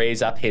slowly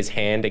raise up his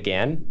hand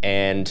again,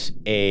 and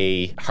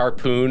a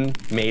harpoon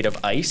made of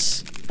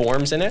ice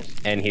forms in it,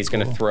 and he's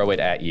going to throw it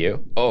at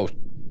you. Oh,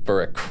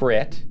 for a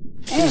crit.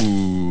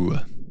 Ooh.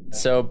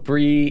 So,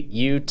 Bree,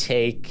 you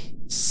take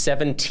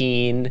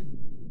 17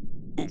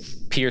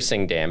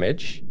 piercing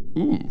damage.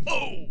 Ooh.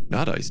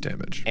 Not ice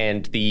damage.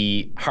 And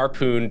the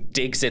harpoon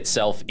digs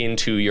itself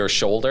into your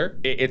shoulder.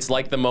 It's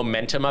like the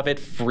momentum of it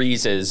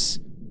freezes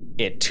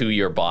it to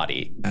your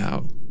body.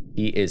 Ow.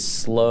 He is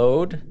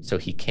slowed, so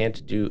he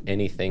can't do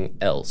anything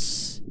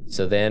else.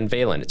 So then,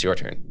 Valen, it's your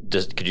turn.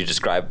 Could you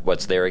describe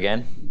what's there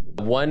again?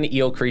 1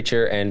 eel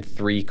creature and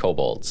 3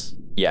 kobolds.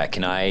 Yeah,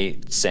 can I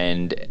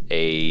send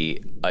a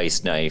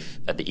ice knife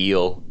at the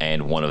eel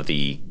and one of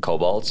the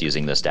kobolds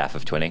using the Staff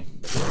of Twinning?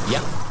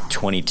 Yeah,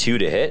 22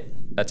 to hit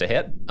that's a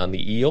hit on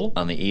the eel,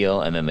 on the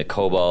eel, and then the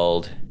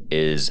kobold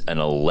is an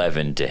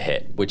 11 to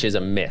hit. which is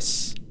a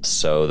miss.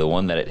 So the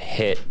one that it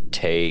hit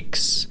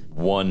takes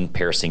 1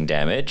 piercing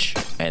damage,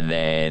 and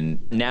then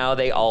now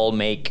they all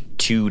make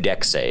 2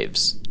 dex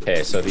saves.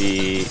 Okay, so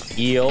the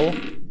eel,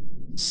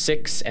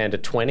 6 and a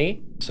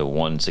 20, So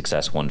 1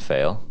 success, 1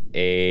 fail.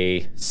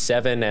 a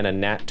 7 and a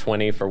nat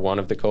 20 for one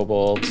of the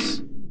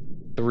kobolds,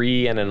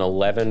 3 and an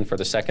 11 for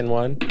the second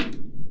one,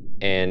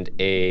 and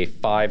a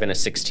 5 and a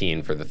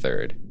 16 for the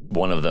third.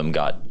 One of them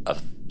got a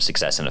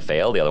success and a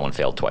fail. The other one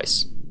failed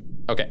twice.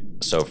 Okay,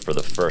 So for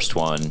the first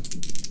one,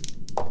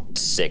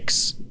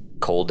 6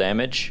 cold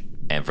damage,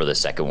 and for the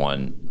second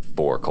one,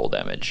 4 cold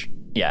damage.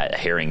 Yeah,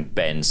 hearing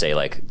Ben say,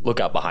 like, look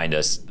out behind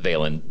us,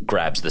 Valen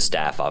grabs the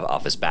staff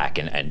off his back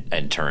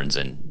and turns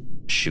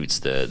and shoots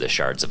the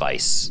shards of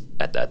ice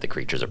at the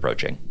creatures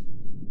approaching.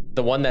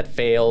 the one that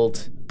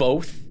failed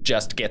both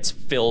just gets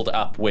filled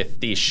up with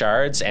these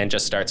shards and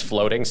just starts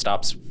floating,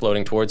 stops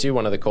floating towards you,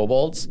 one of the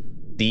kobolds.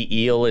 The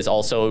eel is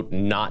also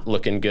not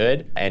looking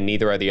good, and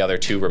neither are the other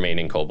 2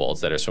 remaining kobolds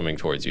that are swimming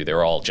towards you.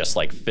 They're all just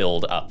like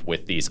filled up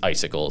with these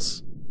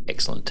icicles.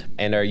 Excellent.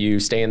 And are you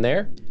staying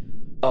there?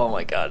 Oh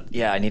my god.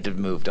 Yeah, I need to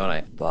move, don't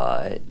I?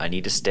 But I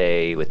need to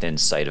stay within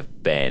sight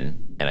of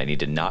Ben, and I need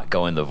to not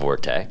go in the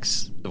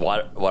vortex.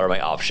 What are my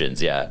options?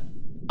 Yeah.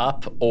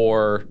 Up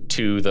or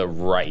to the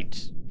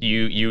right?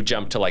 You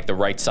jump to like the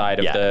right side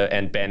of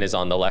and Ben is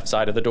on the left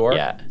side of the door.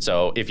 Yeah.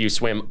 So if you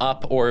swim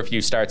up or if you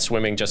start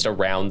swimming just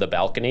around the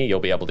balcony, you'll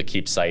be able to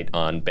keep sight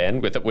on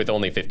Ben with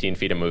only 15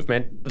 feet of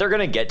movement. They're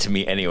gonna get to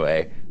me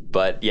anyway,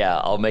 but yeah,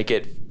 I'll make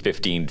it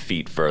 15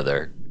 feet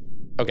further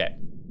Okay.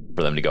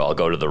 for them to go. I'll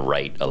go to the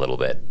right a little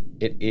bit.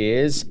 It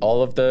is.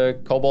 All of the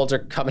kobolds are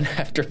coming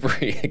after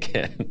Bree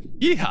again.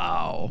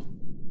 Yeehaw.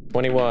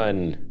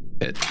 21,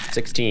 Hit.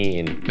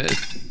 16,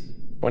 Miss.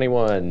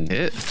 21,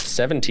 Hit.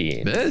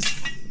 17,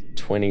 Miss.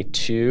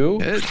 22,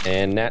 Hit.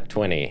 and nat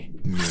 20.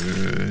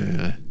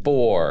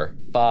 4,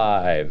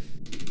 5,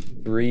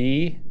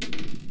 3,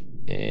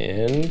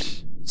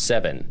 and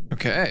 7.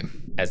 Okay.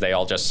 As they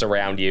all just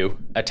surround you,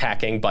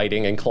 attacking,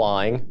 biting, and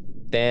clawing.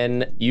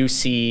 Then you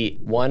see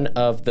one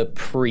of the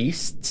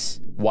priests,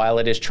 while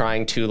it is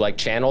trying to like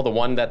channel, the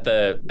one that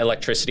the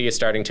electricity is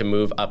starting to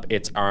move up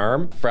its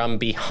arm, from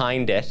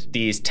behind it,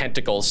 these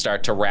tentacles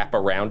start to wrap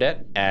around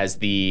it as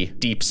the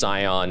Deep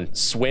Scion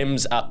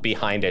swims up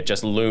behind it,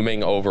 just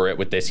looming over it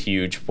with this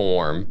huge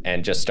form,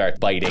 and just starts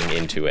biting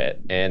into it.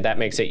 And that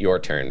makes it your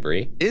turn,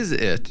 Bree. Is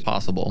it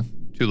possible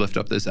to lift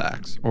up this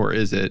axe, or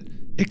is it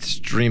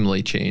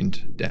extremely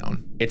chained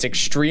down? It's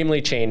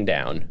extremely chained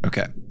down.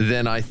 Okay.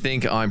 Then I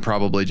think I'm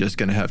probably just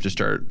going to have to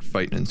start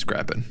fighting and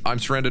scrapping. I'm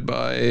surrounded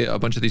by a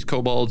bunch of these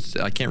kobolds.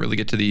 I can't really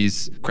get to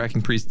these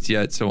cracking priests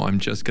yet, so I'm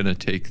just going to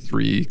take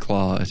 3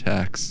 claw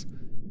attacks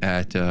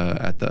at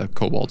the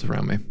kobolds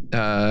around me.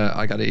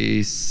 I got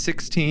a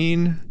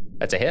 16,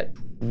 That's a hit.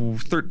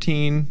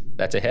 13,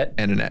 That's a hit.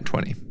 and a nat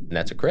 20. And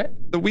that's a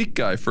crit. The weak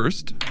guy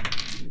first.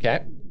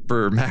 Okay.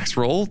 For max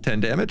roll, 10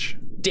 damage.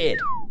 Did.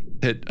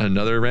 Hit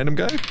another random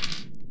guy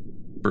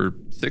for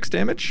 6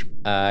 damage.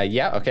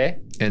 Yeah, okay.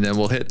 And then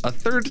we'll hit a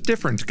third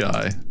different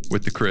guy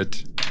with the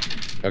crit,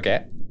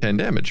 Okay. 10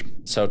 damage.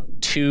 So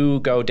 2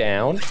 go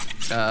down.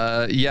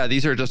 Yeah,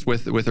 these are just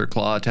with her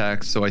claw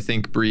attacks. So I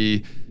think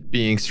Bree,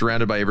 being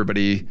surrounded by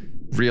everybody,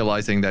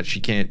 realizing that she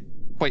can't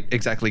quite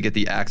exactly get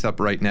the axe up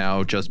right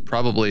now, just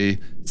probably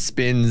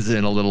spins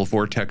in a little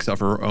vortex of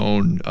her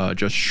own,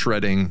 just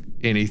shredding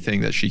anything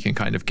that she can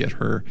kind of get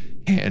her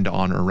hand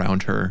on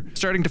around her.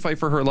 Starting to fight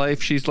for her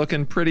life. She's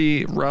looking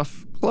pretty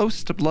rough,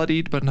 close to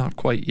bloodied, but not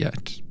quite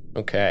yet.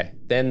 Okay.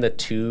 Then the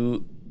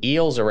 2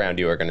 eels around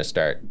you are going to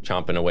start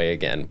chomping away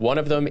again. One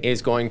of them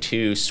is going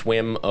to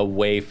swim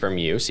away from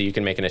you, so you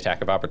can make an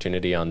attack of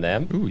opportunity on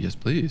them. Ooh, yes,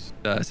 please.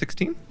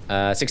 16?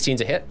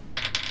 16's a hit.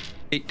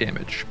 8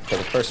 damage. So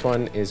the first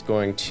one is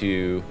going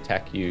to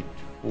attack you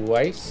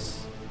twice.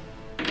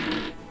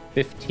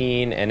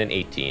 15 and an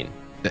 18.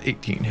 The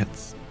 18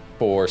 hits.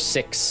 For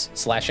 6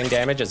 slashing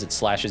damage as it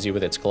slashes you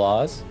with its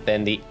claws.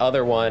 Then the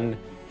other one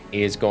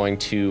is going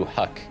to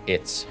huck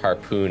its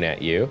harpoon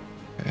at you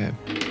Okay.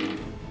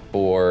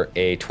 for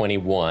a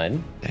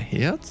 21. That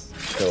hits.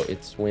 So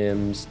it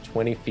swims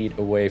 20 feet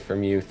away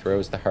from you,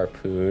 throws the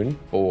harpoon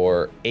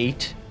for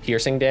 8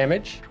 piercing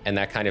damage, and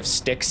that kind of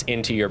sticks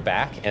into your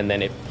back, and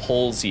then it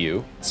pulls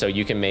you. So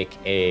you can make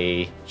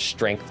a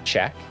strength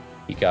check.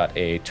 He got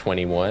a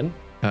 21.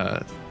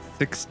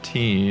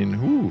 16.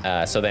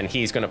 Ooh. So then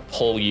he's going to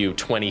pull you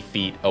 20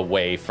 feet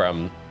away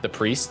from the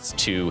priests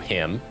to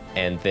him,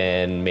 and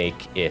then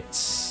make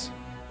its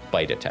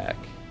bite attack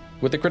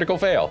with a critical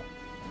fail.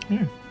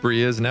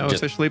 Bree is now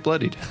Just- officially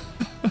bloodied.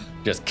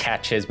 Just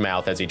catch his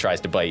mouth as he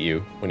tries to bite you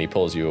when he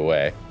pulls you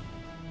away.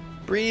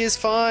 Bree is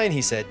fine,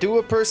 he said. Do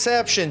a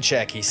perception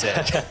check, he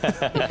said.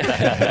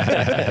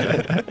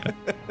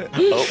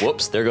 Oh,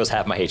 whoops! There goes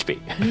half my HP.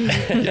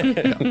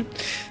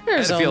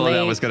 There's I had a feeling that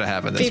only was going to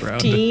happen this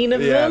round. 15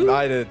 of Yeah, them.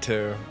 I did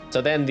too.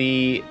 So then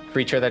the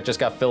creature that just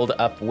got filled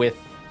up with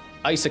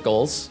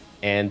icicles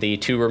and the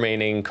 2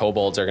 remaining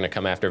kobolds are going to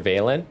come after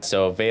Valen.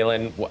 So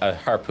Valen, a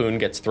harpoon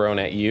gets thrown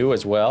at you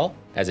as well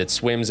as it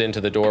swims into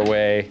the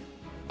doorway.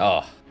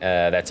 Oh,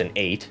 that's an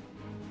 8.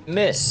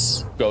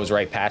 Miss. Goes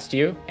right past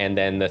you. And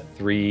then the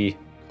 3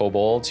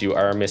 kobolds, you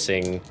are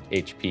missing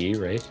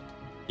HP, right?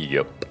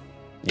 Yep.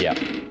 Yeah.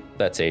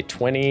 That's a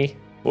 20,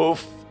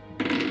 Woof.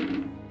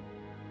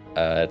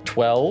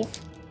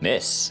 12.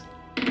 Miss.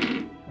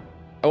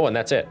 Oh, and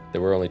that's it.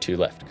 There were only 2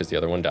 left because the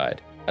other one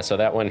died. So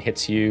that one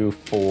hits you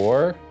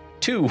for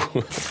 2.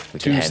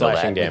 2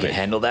 slashing We damage. can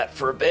handle that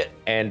for a bit.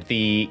 And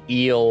the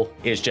eel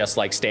is just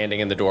like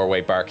standing in the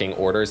doorway barking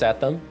orders at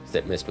them because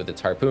it missed with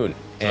its harpoon.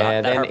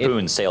 And that then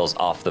harpoon sails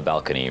off the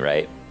balcony,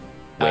 right?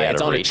 Way out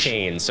it's of on reach. a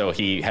chain, so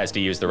he has to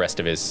use the rest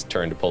of his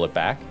turn to pull it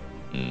back.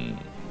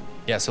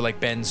 Yeah, so like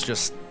Ben's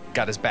just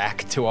got his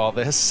back to all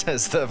this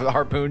as the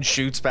harpoon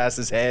shoots past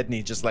his head, and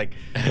he's just like,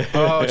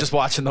 oh, just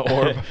watching the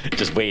orb.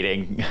 Just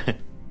waiting.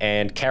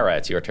 And Kara,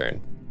 it's your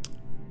turn.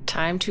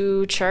 Time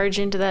to charge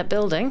into that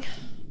building.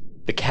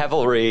 The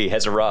cavalry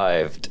has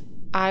arrived.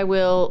 I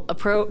will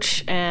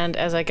approach, and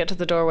as I get to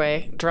the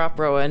doorway, drop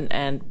Rowan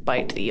and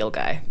bite the eel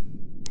guy.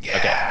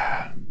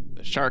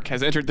 The shark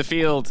has entered the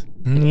field.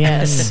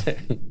 Yes.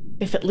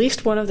 If at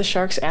least one of the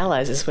shark's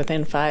allies is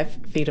within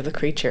 5 feet of the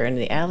creature and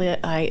the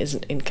ally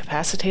isn't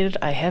incapacitated,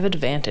 I have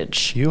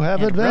advantage. You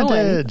have And Rowan,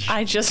 advantage.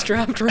 I just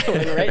dropped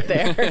Rowan right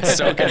there. It's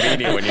so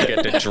convenient when you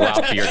get to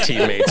drop your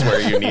teammates where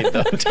you need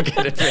them to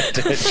get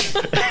advantage.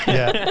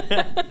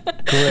 Yeah.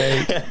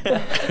 Great.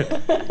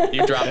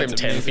 You drop him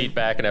 10 feet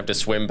back and have to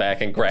swim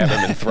back and grab him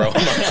and throw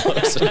him up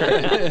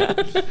closer.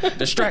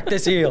 Distract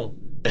this eel.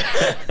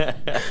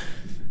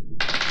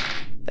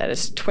 That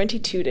is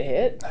 22 to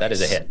hit. That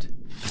is a hit.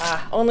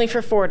 Only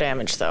for 4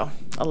 damage, though.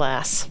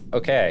 Alas.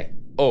 Okay.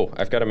 Oh,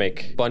 I've got to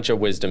make a bunch of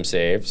wisdom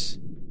saves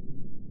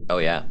Oh,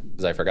 yeah.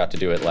 because I forgot to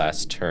do it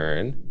last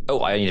turn.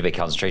 Oh, I need to make a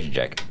concentration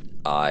check.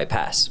 I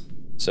pass.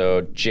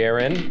 So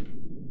Jaren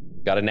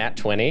got a nat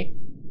 20.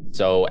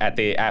 So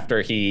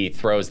after he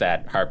throws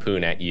that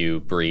harpoon at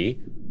you, Bree,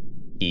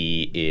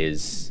 he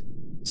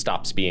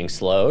stops being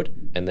slowed.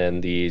 And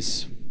then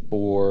these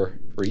 3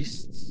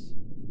 priests.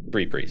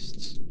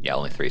 Yeah,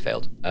 only 3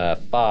 failed. an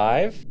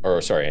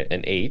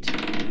 8,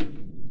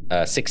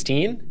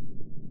 16,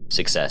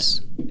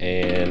 Success.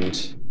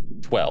 and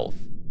 12.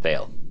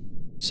 Fail.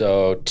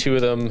 So 2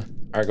 of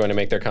them are going to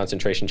make their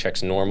concentration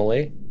checks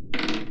normally,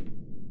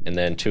 and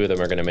then 2 of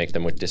them are going to make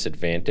them with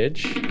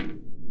disadvantage.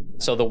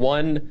 So the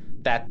one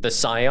that the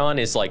scion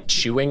is like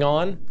chewing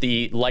on,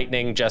 the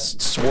lightning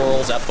just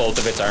swirls up both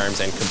of its arms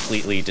and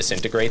completely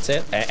disintegrates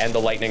it. And the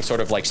lightning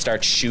sort of like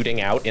starts shooting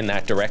out in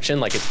that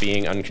direction like it's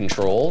being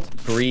uncontrolled.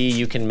 Bree,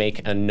 you can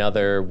make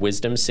another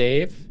wisdom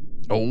save.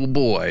 Oh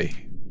boy.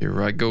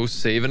 Here I go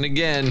saving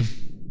again.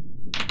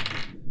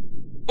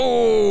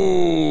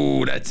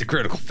 Oh, that's a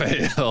critical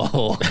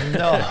fail.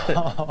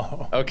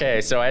 No.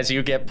 Okay, so as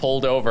you get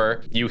pulled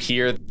over, you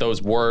hear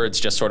those words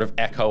just sort of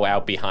echo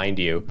out behind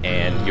you,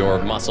 and your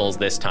muscles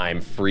this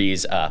time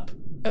freeze up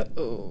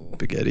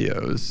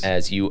Spaghettios.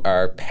 as you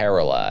are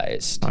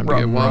paralyzed. Time to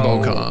get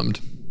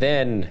robo-commed.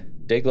 Then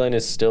Diglin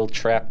is still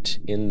trapped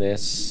in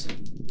this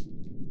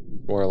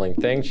swirling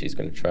thing. She's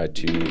going to try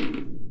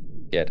to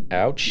get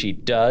out. She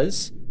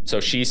does. So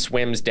she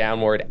swims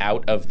downward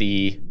out of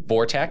the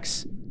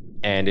vortex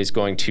and is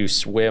going to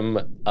swim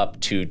up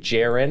to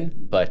Jaren,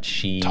 but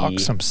she... Talk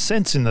some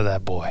sense into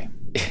that boy.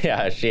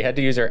 Yeah, she had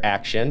to use her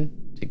action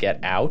to get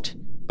out,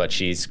 but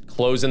she's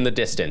closing the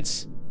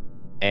distance.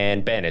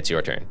 And Ben, it's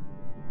your turn.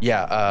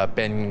 Yeah,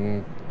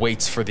 Ben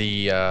waits for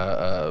the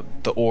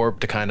orb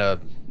to kind of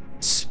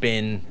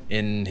spin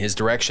in his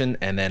direction,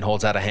 and then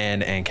holds out a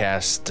hand and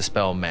casts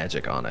Dispel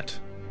Magic on it.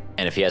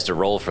 And if he has to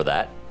roll for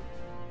that,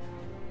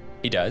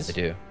 He does. I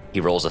do. he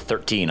rolls a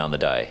 13 on the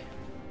die.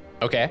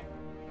 Okay.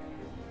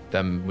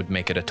 That would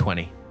make it a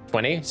 20.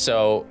 20.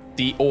 So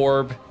the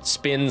orb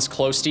spins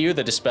close to you,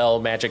 the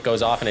Dispel Magic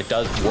goes off, and it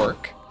does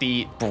work.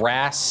 The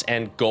brass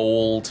and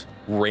gold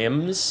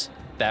rims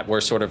that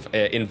were sort of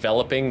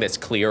enveloping this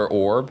clear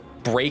orb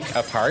break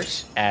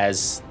apart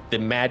as the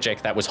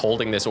magic that was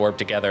holding this orb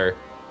together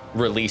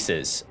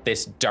releases.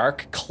 This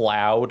dark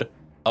cloud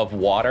of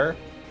water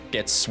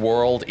gets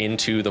swirled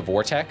into the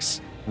vortex,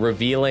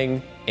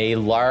 revealing a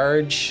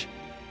large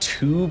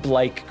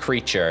tube-like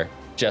creature,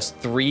 just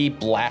 3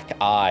 black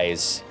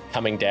eyes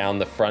coming down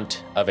the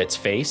front of its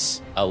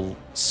face, a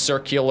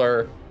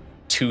circular,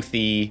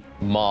 toothy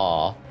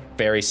maw,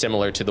 very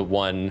similar to the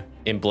one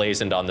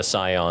emblazoned on the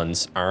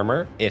Scion's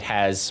armor. It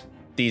has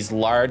these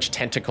large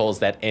tentacles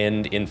that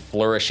end in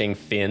flourishing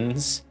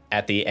fins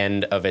at the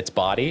end of its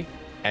body,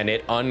 and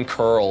it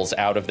uncurls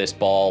out of this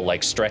ball,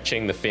 like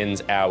stretching the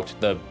fins out.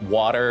 The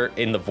water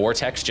in the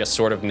vortex just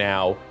sort of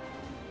now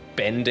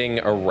bending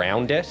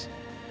around it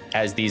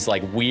as these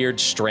like weird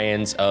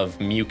strands of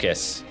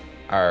mucus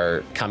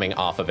are coming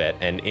off of it.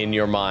 And in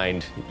your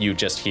mind, you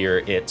just hear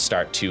it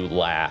start to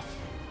laugh.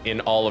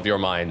 in all of your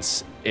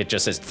minds, it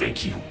just says,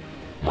 Thank you.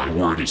 My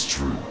word is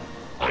true.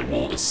 I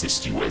will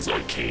assist you as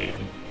I can.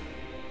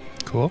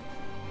 Cool.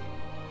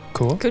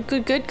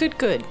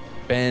 Good.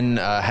 Ben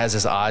has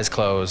his eyes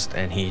closed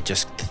and he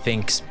just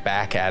thinks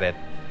back at it.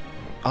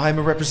 I'm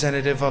a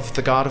representative of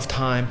the god of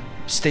time.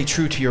 Stay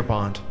true to your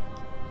bond.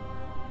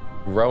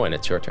 Rowan,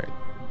 it's your turn.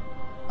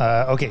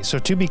 Okay, so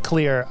to be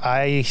clear,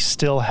 I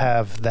still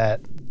have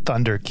that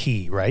thunder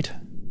key, right?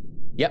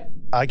 Yep.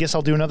 I guess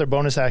I'll do another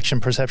bonus action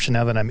perception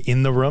now that I'm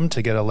in the room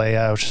to get a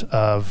layout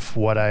of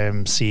what I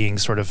am seeing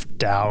sort of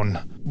down,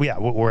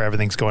 where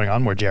everything's going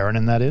on, where Jaren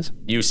and that is.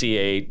 You see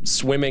a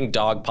swimming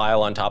dog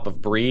pile on top of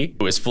Bree,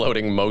 who is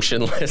floating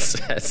motionless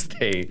as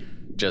they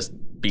just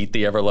beat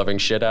the ever-loving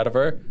shit out of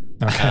her.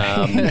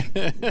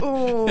 Okay.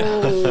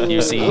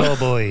 You see, Oh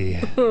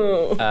boy.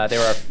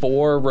 there are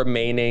 4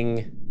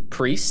 remaining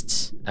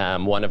priests.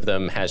 One of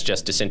them has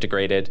just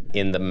disintegrated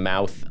in the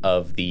mouth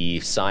of the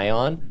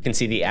Scion. You can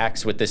see the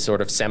axe with this sort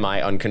of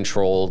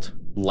semi-uncontrolled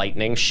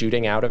lightning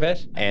shooting out of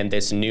it, and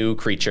this new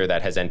creature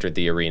that has entered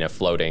the arena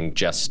floating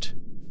just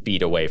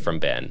feet away from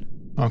Ben.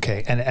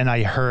 Okay, and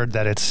I heard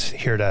that it's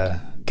here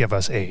to give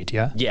us aid,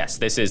 yeah? Yes,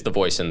 this is the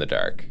voice in the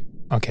dark.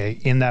 Okay,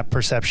 in that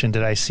perception,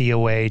 did I see a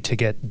way to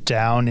get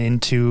down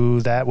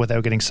into that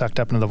without getting sucked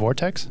up into the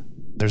vortex?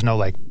 There's no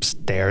like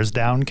stairs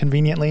down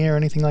conveniently or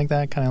anything like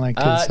that, kind of like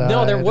to the side?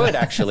 No, there would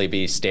actually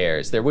be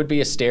stairs. There would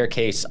be a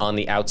staircase on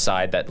the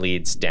outside that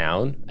leads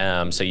down.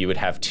 So you would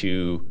have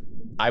to,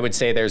 I would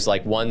say there's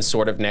like one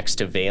sort of next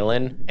to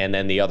Valen, and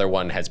then the other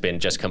one has been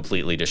just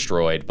completely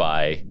destroyed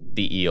by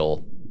the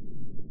eel.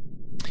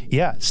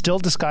 Yeah, still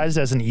disguised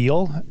as an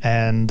eel,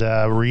 and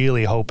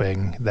really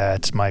hoping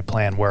that my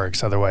plan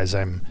works. Otherwise,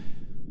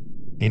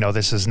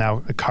 this is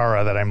now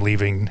Kara that I'm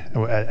leaving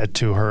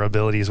to her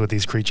abilities with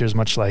these creatures,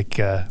 much like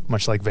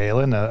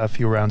Valen a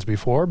few rounds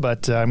before.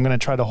 But I'm going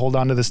to try to hold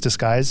on to this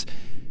disguise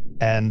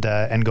and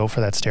go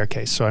for that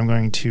staircase. So I'm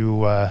going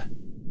to,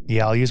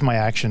 I'll use my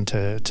action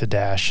to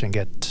dash and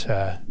get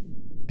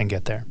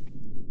there.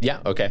 Yeah.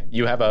 Okay.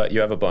 You have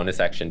a bonus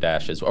action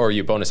dash or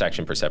you bonus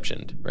action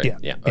perception, right? Yeah.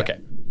 Yeah. Okay.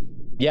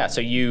 Yeah.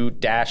 So you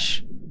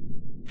dash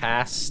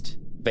past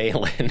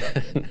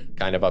Valen,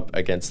 kind of up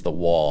against the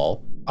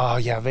wall. Oh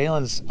yeah,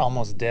 Valen's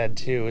almost dead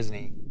too, isn't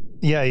he?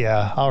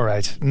 Yeah. All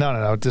right.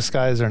 No.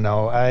 Disguise or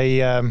no?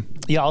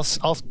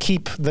 I'll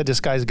keep the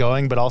disguise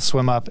going, but I'll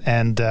swim up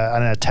and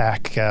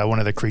attack one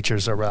of the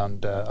creatures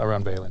around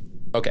Valen.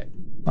 Okay.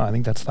 Oh, I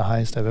think that's the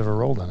highest I've ever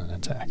rolled on an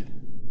attack.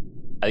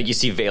 I think you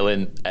see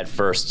Valen at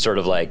first sort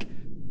of like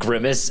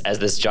grimace as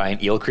this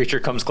giant eel creature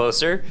comes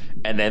closer,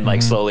 and then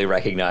like slowly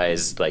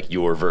recognize like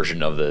your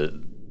version of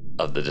the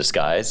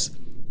disguise.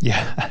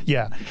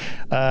 Yeah.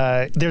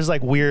 There's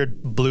like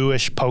weird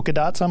bluish polka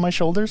dots on my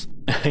shoulders.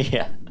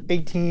 Yeah.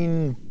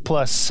 18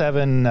 plus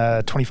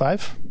 7,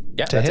 25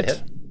 Yeah, to that's hit. a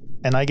hit.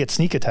 And I get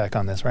sneak attack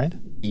on this, right?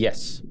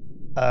 Yes.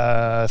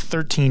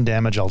 13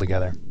 damage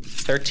altogether.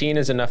 13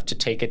 is enough to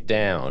take it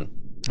down.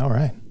 All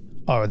right.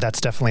 Oh, that's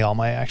definitely all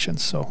my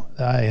actions, so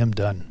I am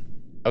done.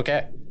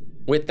 Okay.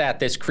 With that,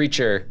 this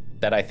creature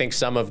that I think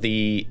some of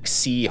the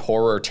sea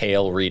horror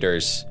tale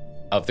readers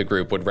of the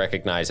group would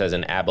recognize as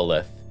an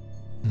aboleth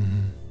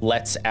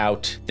lets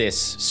out this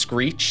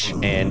screech,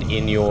 and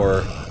in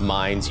your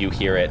minds you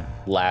hear it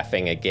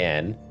laughing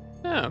again.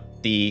 Oh.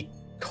 The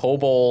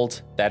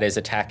kobold that is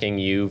attacking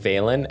you,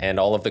 Valen, and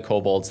all of the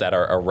kobolds that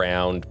are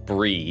around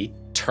Bree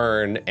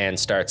turn and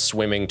start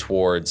swimming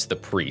towards the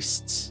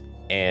priests.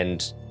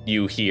 And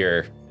you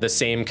hear the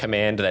same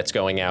command that's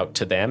going out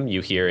to them,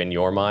 you hear in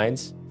your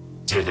minds.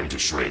 Tear them to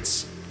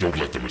shreds. Don't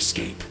let them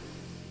escape.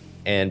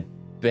 And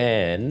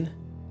Ben,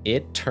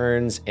 it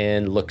turns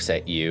and looks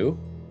at you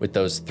with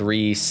those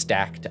 3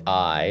 stacked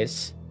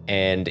eyes.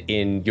 And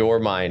in your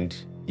mind,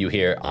 you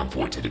hear,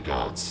 Envoy to the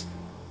gods.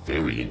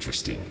 Very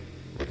interesting.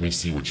 Let me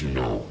see what you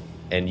know.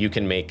 and you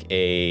can make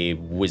a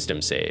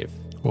wisdom save.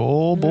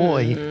 Oh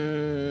boy.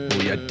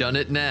 We have done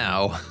it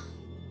now.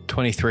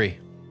 23.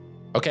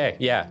 Okay,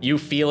 yeah, you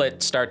feel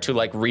it start to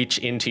like reach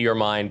into your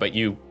mind, but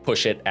you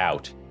push it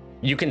out.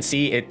 You can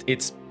see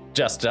it's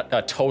just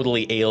a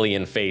totally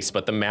alien face,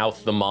 but the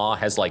mouth, the maw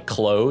has like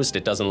closed.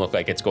 It doesn't look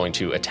like it's going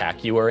to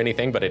attack you or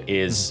anything, but it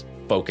is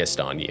focused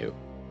on you.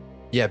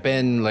 Yeah,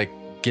 Ben like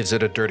gives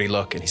it a dirty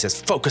look and he says,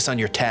 "Focus on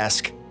your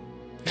task."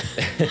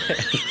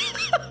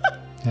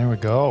 There we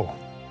go.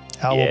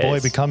 Owl boy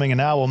Yes. becoming an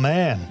owl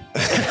man.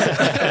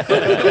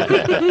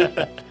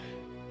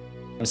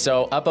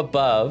 So up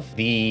above,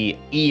 the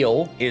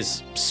eel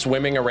is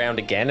swimming around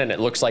again, and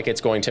it looks like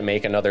it's going to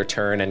make another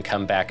turn and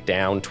come back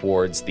down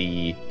towards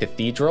the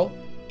cathedral.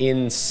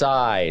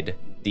 Inside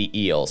the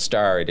eel,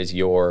 Star, it is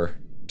your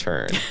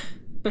turn.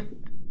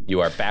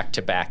 You are back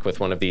to back with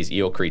one of these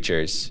eel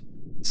creatures.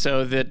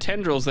 So the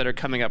tendrils that are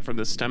coming up from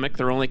the stomach,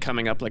 they're only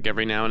coming up like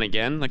every now and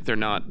again. Like we're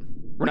not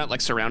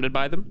like surrounded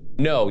by them.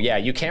 No, yeah,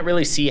 you can't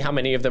really see how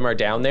many of them are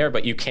down there,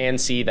 but you can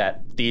see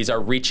that these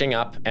are reaching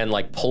up and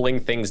like pulling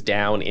things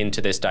down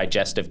into this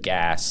digestive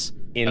gas.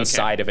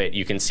 Inside of it,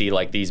 you can see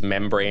like these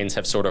membranes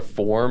have sort of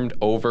formed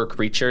over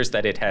creatures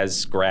that it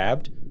has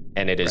grabbed,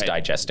 and it is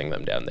digesting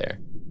them down there.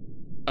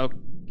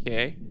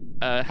 Okay.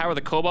 How are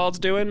the kobolds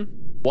doing?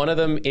 One of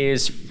them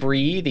is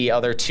free. The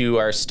other two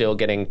are still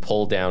getting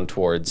pulled down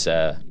towards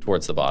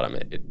the bottom.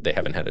 They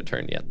haven't had a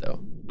turn yet, though.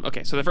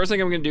 Okay, so the first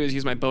thing I'm going to do is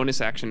use my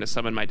bonus action to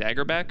summon my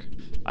dagger back.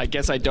 I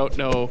guess I don't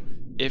know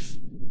if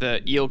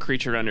the eel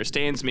creature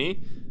understands me,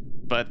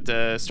 but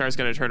Star's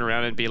going to turn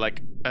around and be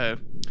like,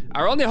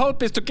 our only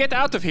hope is to get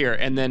out of here.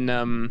 And then,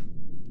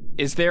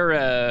 is there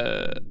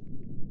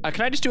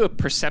can I just do a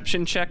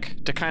perception check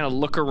to kind of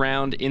look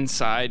around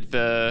inside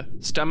the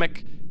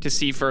stomach to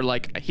see for,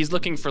 like, he's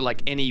looking for,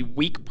 like, any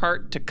weak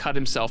part to cut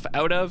himself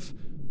out of,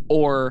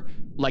 or,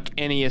 like,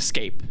 any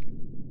escape?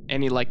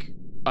 Any, like,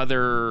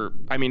 other,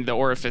 I mean, the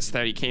orifice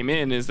that he came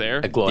in is there.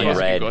 A glowing Yeah, so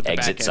you red go at the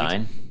exit back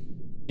end. sign.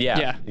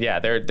 Yeah.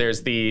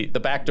 There's the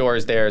back door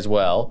is there as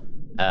well,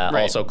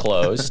 also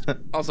closed.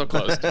 Also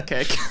closed.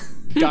 Okay.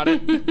 Got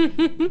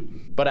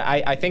it. But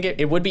I think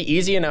it would be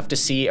easy enough to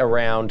see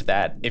around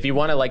that. If you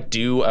want to, like,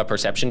 do a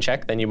perception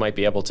check, then you might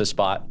be able to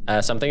spot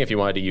something if you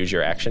wanted to use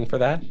your action for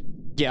that.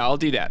 Yeah, I'll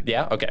do that.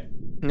 Yeah? Okay.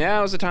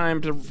 Now's the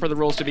time for the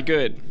rolls to be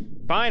good.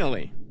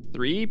 Finally.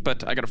 3,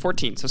 but I got a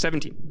 14, so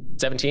 17.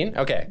 17?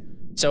 Okay.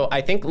 So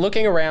I think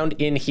looking around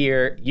in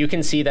here, you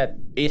can see that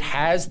it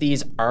has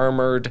these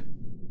armored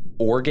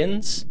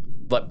organs,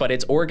 but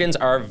its organs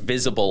are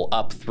visible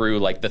up through,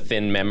 like, the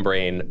thin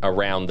membrane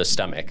around the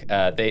stomach.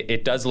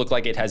 It does look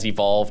like it has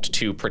evolved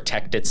to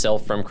protect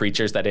itself from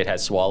creatures that it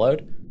has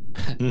swallowed.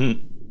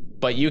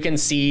 But you can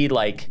see,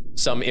 like,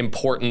 some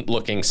important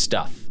looking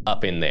stuff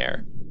up in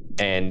there.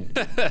 And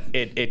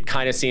it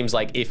kind of seems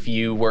like if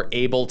you were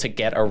able to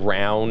get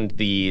around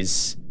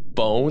these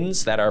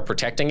bones that are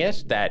protecting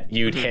it, that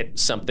you'd hit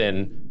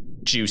something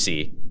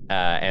juicy,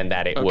 and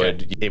that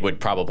it would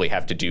probably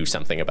have to do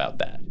something about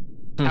that.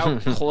 How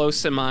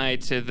close am I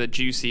to the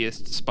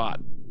juiciest spot?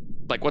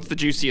 Like, what's the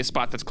juiciest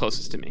spot that's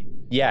closest to me?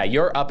 Yeah,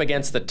 you're up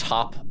against the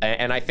top,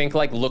 and I think,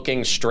 like,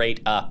 looking straight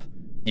up,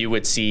 you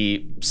would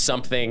see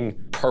something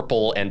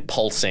purple and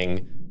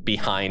pulsing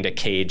behind a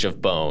cage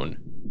of bone.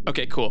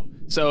 Okay, cool.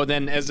 So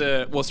then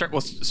Star's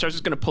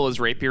just going to pull his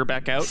rapier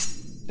back out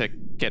to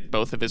get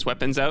both of his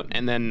weapons out,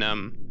 and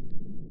then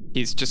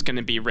he's just going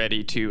to be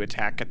ready to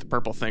attack at the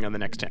purple thing on the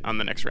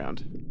next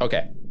round.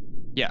 Okay.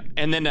 Yeah,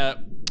 and then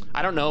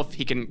I don't know if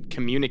he can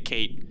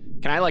communicate.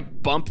 Can I,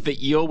 like, bump the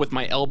eel with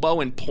my elbow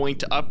and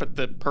point up at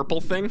the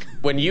purple thing?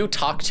 When you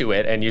talk to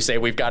it and you say,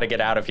 we've got to get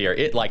out of here,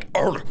 it, like,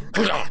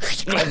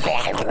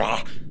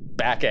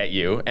 back at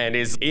you, and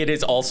it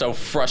is also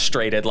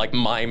frustrated, like,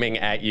 miming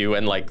at you,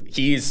 and, like,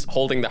 he's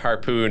holding the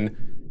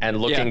harpoon and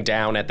looking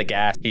down at the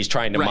gas. He's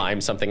trying to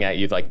mime something at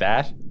you like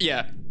that.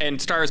 Yeah, and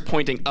Star is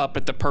pointing up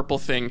at the purple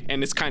thing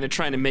and is kind of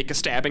trying to make a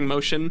stabbing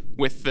motion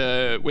with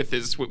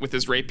his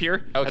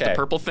rapier at the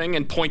purple thing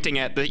and pointing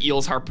at the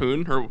eel's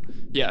harpoon.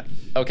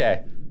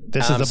 Okay.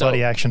 This is the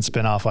buddy action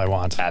spin-off I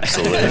want.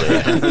 Absolutely.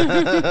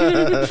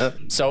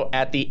 So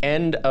at the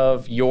end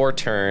of your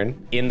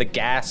turn, in the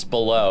gas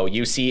below,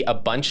 you see a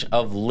bunch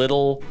of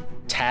little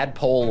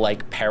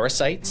tadpole-like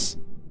parasites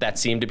that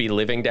seem to be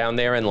living down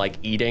there and, like,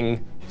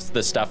 eating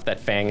the stuff that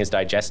Fang is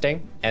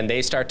digesting. And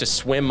they start to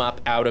swim up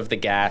out of the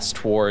gas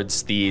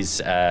towards these,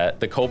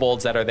 the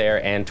kobolds that are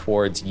there, and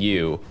towards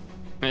you.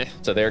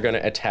 So they're going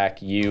to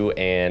attack you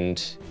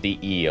and the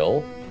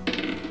eel.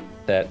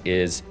 That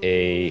is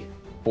a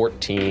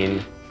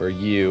 14 for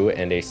you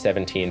and a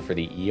 17 for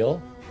the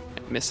eel.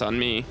 Miss on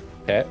me.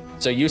 Okay.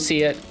 So you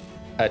see it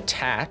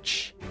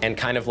attach and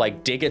kind of,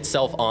 like, dig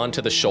itself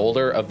onto the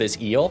shoulder of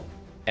this eel.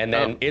 And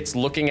then it's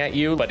looking at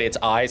you, but its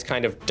eyes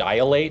kind of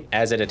dilate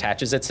as it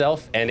attaches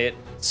itself. And it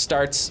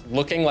starts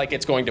looking like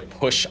it's going to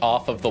push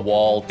off of the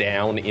wall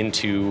down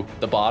into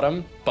the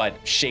bottom, but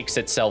shakes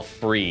itself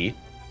free.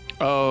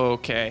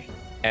 Okay.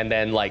 And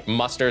then, like,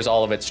 musters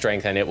all of its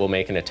strength, and it will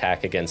make an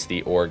attack against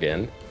the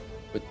organ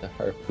with the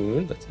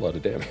harpoon. That's a lot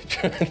of damage.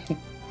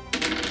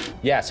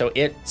 Yeah, so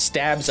it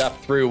stabs up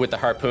through with the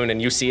harpoon,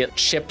 and you see it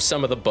chip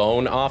some of the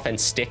bone off and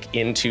stick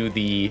into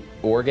the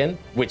organ,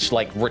 which,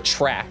 like,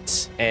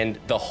 retracts, and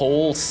the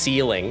whole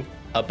ceiling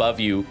above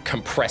you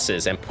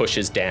compresses and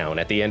pushes down.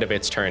 At the end of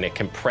its turn, it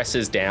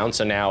compresses down,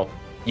 so now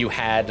you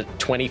had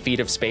 20 feet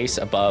of space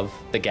above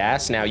the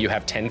gas. Now you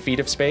have 10 feet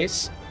of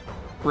space.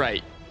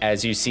 Right.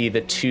 As you see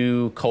the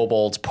two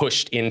kobolds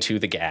pushed into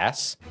the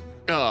gas.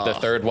 The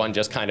third one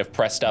just kind of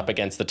pressed up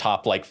against the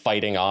top, like,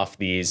 fighting off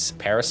these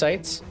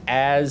parasites.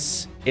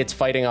 As it's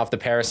fighting off the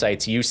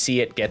parasites, you see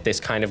it get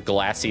this kind of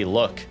glassy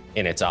look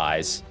in its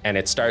eyes, and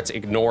it starts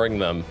ignoring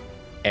them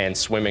and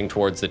swimming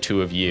towards the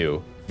two of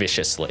you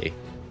viciously.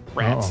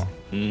 Rats.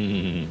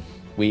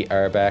 We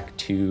are back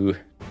to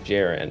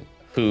Jaren,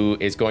 who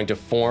is going to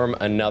form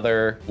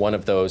another one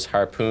of those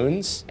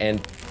harpoons. And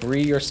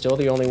Bree, you're still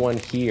the only one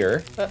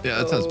here. Yeah,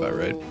 that sounds about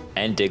right.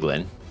 And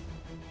Diglin.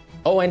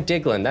 Oh, and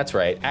Diglin, that's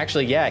right.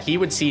 Actually, yeah, he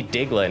would see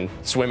Diglin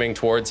swimming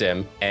towards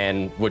him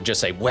and would just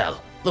say,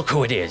 well, look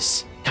who it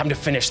is. Come to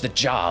finish the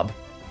job.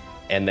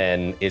 and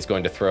then is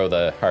going to throw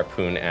the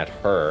harpoon at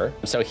her.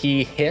 So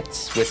he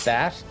hits with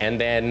that,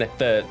 and then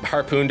the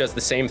harpoon does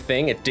the same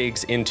thing. It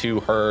digs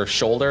into her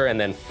shoulder and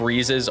then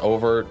freezes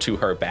over to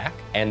her back.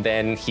 And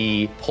then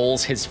he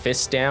pulls his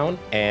fist down,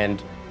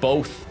 and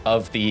both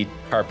of the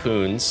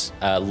harpoons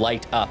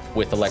light up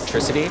with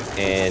electricity,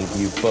 and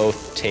you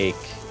both take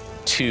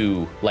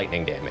 2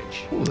 lightning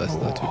damage. Oh, that's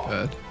not too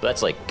bad.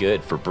 That's like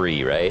good for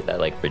Bree, right? That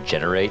like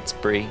regenerates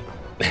Bree.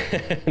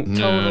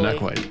 No, not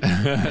quite.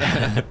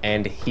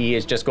 And he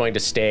is just going to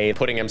stay,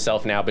 putting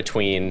himself now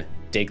between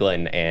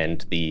Diglin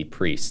and the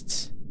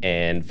priests.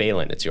 And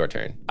Valen, it's your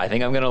turn. I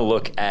think I'm gonna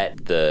look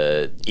at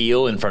the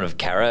eel in front of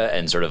Kara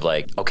and sort of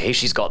like, okay,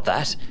 she's got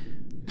that.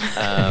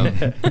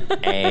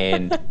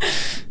 And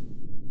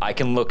I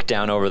can look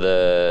down over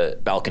the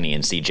balcony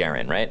and see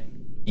Jaren, right?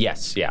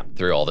 Yes, yeah,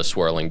 through all the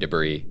swirling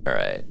debris. All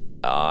right.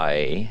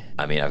 I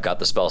mean, I've got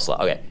the spell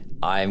slot. Okay.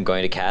 I'm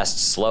going to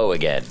cast slow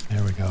again.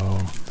 There we go.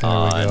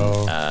 On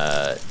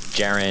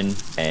Jaren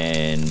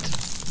and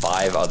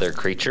 5 other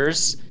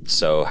creatures.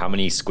 So how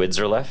many squids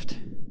are left?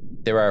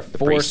 There are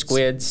 4 priests.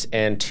 squids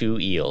and 2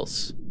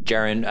 eels.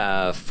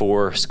 Jaren,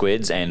 4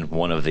 squids and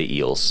 1 of the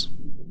eels.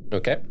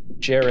 Okay.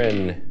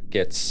 Jaren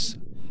gets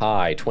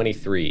high,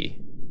 23.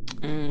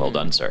 Well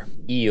done, sir.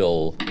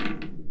 Eel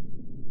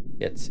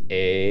gets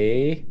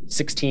a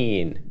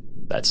 16.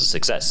 That's a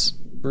success.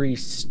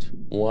 Priest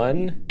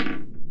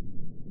 1.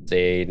 It's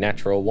a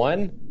natural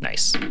 1.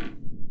 Nice.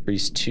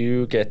 Priest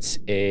 2 gets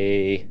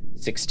a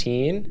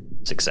 16.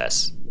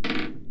 Success.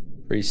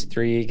 Priest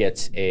 3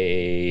 gets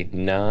a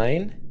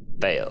 9.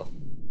 Fail.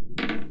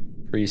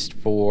 Priest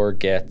 4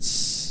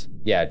 gets...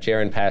 Yeah,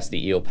 Jaren passed,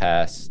 the eel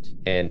passed,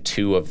 and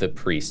 2 of the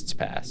priests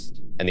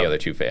passed. And the other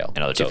 2 failed.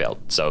 Another 2 failed.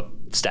 So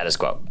status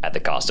quo at the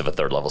cost of a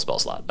 3rd level spell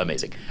slot.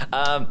 Amazing.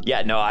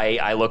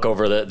 I look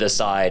over the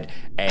side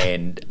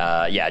and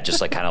just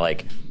like kind of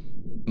like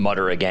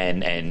mutter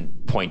again and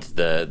point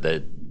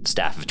the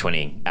staff of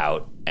twinning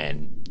out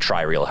and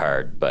try real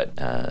hard, but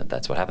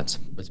that's what happens.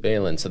 It's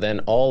Valen. So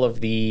then all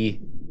of the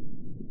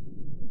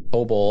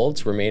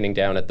kobolds remaining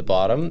down at the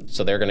bottom,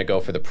 so they're going to go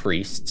for the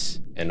priests,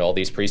 and all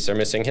these priests are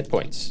missing hit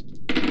points.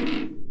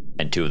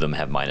 And 2 of them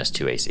have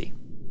 -2 AC.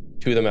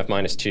 2 of them have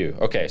 -2.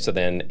 Okay, so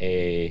then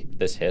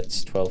this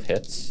hits, 12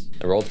 hits.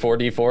 I rolled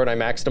 4d4 and I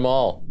maxed them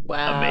all.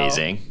 Wow.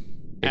 Amazing.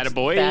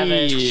 Attaboy.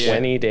 Savage.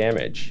 20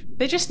 damage.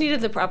 They just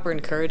needed the proper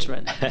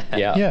encouragement.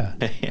 Yeah. Yeah.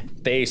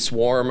 They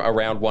swarm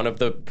around one of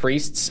the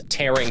priests,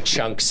 tearing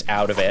chunks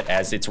out of it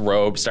as its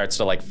robe starts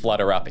to like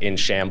flutter up in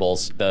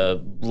shambles,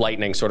 the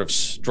lightning sort of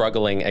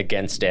struggling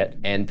against it.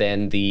 And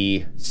then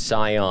the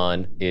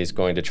scion is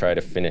going to try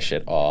to finish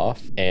it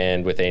off.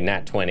 And with a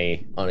nat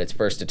 20 on its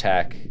first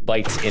attack,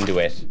 bites into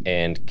it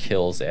and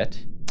kills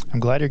it.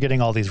 I'm glad you're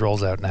getting all these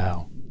rolls out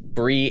now.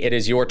 Bree, it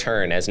is your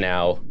turn, as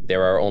now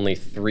there are only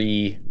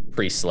 3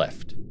 priests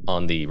left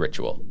on the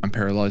ritual. I'm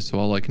paralyzed, so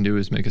all I can do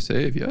is make a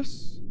save,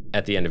 yes?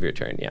 At the end of your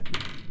turn, yeah.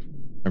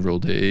 I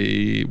rolled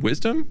a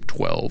wisdom,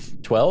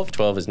 12. 12?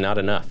 12 is not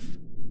enough.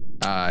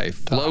 I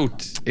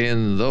float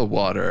in the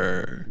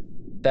water.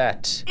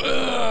 That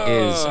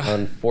is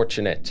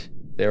unfortunate.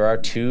 There are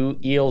 2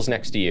 eels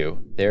next to you.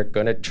 They're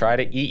gonna try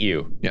to eat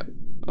you, Yep,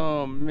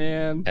 Oh,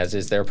 man. as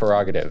is their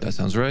prerogative. that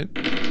sounds right.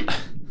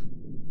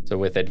 So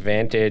with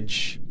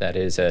advantage, that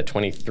is a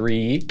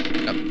 23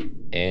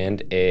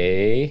 and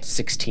a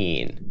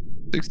 16.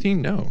 16,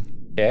 no.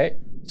 Okay,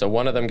 so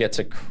one of them gets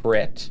a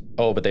crit.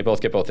 Oh, but they both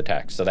get both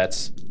attacks. So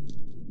that's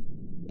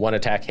 1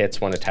 attack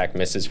hits, 1 attack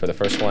misses for the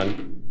first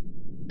one.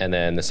 And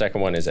then the second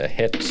one is a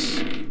hit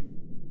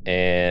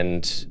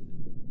and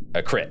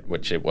a crit,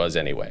 which it was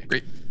anyway.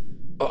 Great.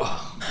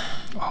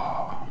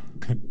 Oh.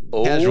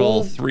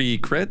 Casual 3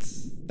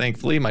 crits.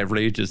 Thankfully, my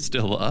rage is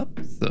still up,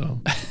 so...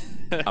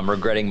 I'm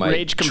regretting my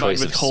Rage combined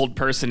choice with of hold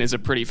person is a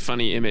pretty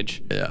funny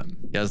image. Yeah,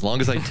 as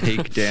long as I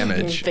take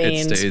damage, it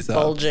Veins stays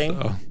bulging.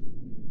 up. So.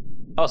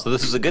 Oh, so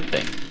this is a good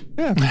thing.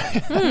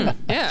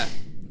 Yeah.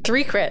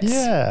 3 crits.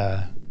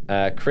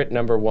 Yeah. Crit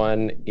number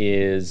 1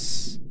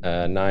 is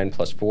 9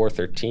 plus 4,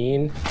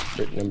 13.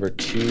 Crit number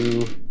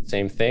 2,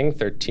 same thing,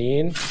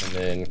 13. And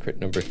then crit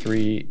number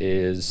 3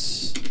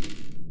 is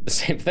the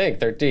same thing,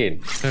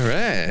 13. All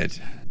right.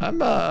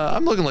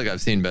 I'm looking like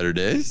I've seen better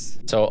days.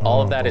 So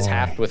all of that is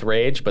halved with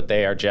rage, but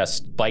they are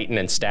just biting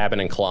and stabbing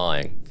and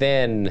clawing.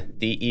 Then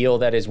the eel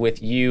that is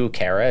with you,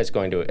 Kara, is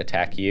going to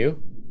attack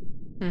you.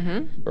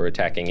 For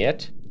attacking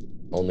it.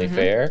 Only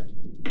fair.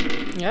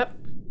 Yep.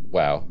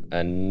 Wow.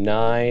 A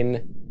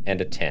 9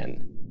 and a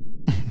 10.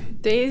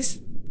 Those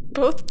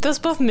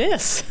both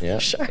miss. Yeah.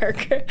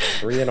 Shark.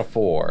 3 and a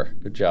 4.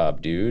 Good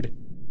job, dude.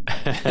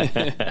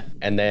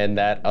 And then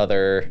that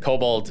other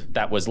kobold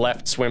that was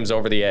left swims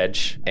over the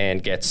edge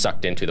and gets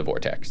sucked into the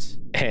vortex.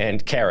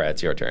 And Kara,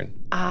 it's your turn.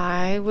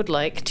 I would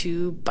like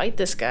to bite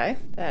this guy.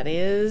 That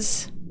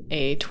is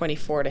a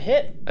 24 to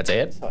hit. That's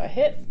it? So I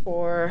hit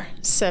for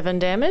 7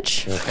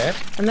 damage. Okay.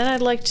 And then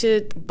I'd like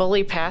to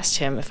bully past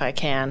him if I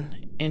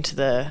can into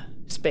the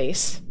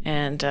space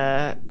and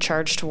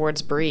charge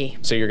towards Bree.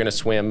 So you're going to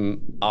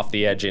swim off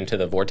the edge into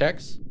the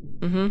vortex?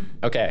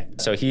 Okay,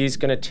 so he's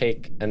going to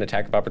take an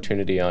attack of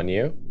opportunity on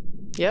you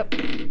Yep.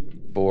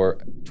 for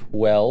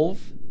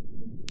 12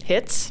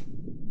 Hits.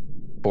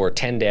 for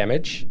 10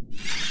 damage.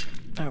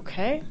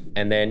 Okay.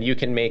 And then you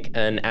can make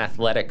an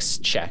athletics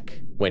check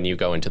when you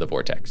go into the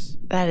vortex.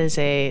 That is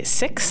a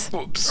 6.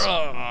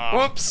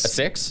 A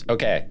 6?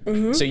 Okay.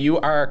 So you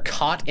are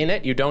caught in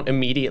it. You don't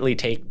immediately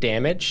take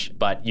damage,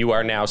 but you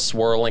are now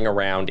swirling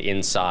around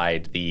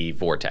inside the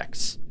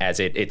vortex as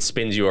it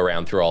spins you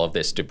around through all of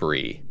this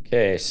debris.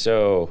 Okay,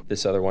 so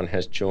this other one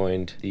has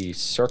joined the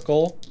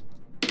circle.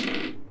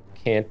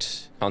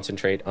 Can't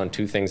concentrate on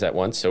two things at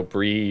once. So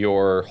Bree,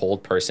 your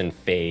hold person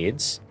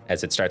fades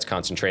as it starts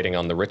concentrating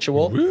on the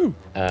ritual.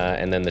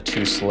 And then the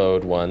two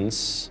slowed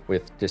ones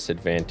with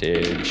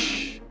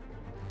disadvantage.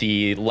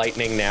 The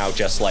lightning now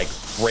just like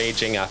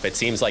raging up. It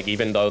seems like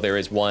even though there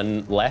is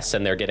one less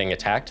and they're getting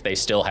attacked, they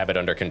still have it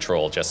under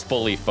control, just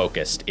fully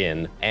focused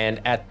in.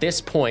 And at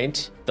this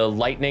point, the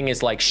lightning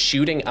is like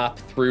shooting up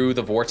through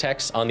the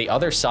vortex. On the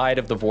other side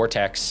of the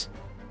vortex,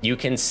 you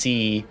can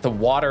see the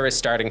water is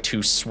starting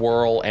to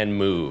swirl and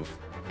move.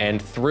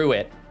 And through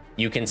it,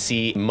 you can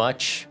see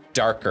much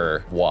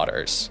darker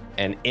waters.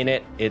 And in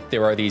it,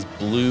 there are these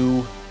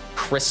blue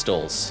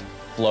crystals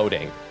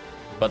floating.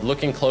 But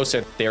looking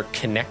closer, they're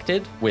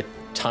connected with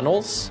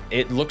tunnels.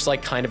 It looks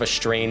like kind of a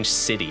strange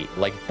city,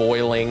 like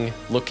boiling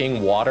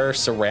looking water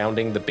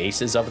surrounding the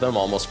bases of them,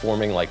 almost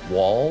forming like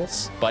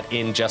walls, but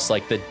in just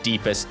like the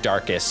deepest,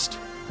 darkest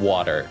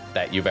water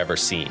that you've ever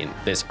seen.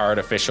 This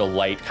artificial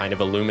light kind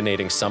of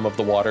illuminating some of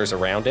the waters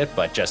around it,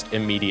 but just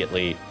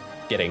immediately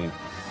getting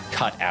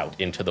cut out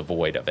into the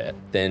void of it.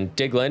 Then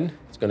Diglin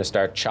is going to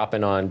start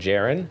chopping on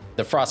Jaren.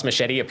 The frost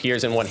machete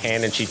appears in one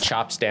hand and she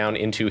chops down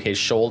into his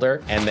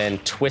shoulder and then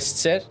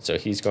twists it. So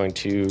he's going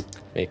to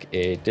make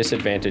a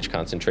disadvantage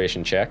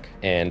concentration check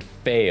and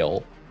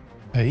fail.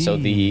 Hey. So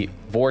the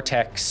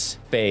vortex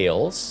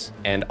fails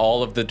and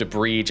all of the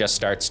debris just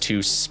starts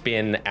to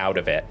spin out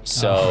of it.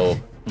 So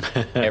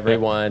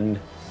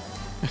everyone...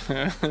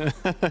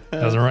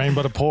 Doesn't rain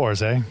but it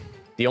pours, eh?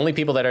 The only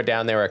people that are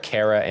down there are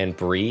Kara and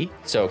Bree.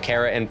 So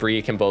Kara and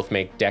Bree can both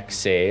make dex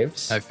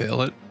saves. I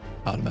fail it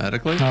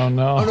automatically. Oh,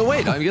 no. Oh, no,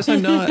 wait. I guess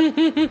I'm not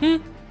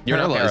You're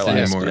not paralyzed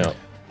paralyzed anymore. no.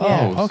 Oh,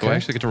 Yeah, so okay. I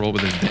actually get to roll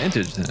with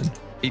advantage then.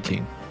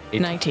 18.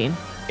 19.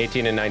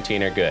 18 and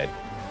 19 are good.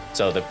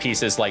 So the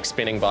pieces like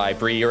spinning by.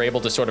 Bree, you're able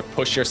to sort of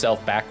push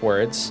yourself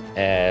backwards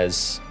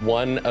as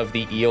one of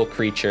the eel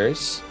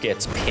creatures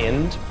gets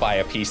pinned by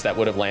a piece that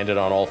would have landed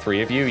on all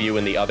three of you. You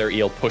and the other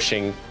eel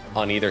pushing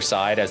on either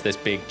side as this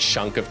big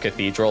chunk of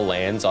cathedral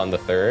lands on the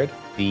third.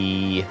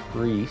 The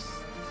priests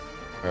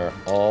are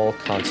all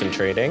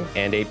concentrating,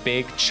 and a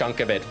big chunk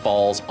of it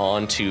falls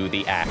onto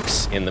the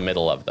axe in the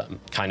middle of them,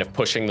 kind of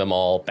pushing them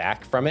all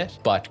back from it,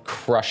 but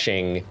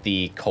crushing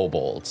the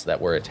kobolds that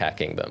were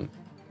attacking them.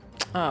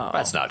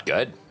 That's not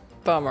good.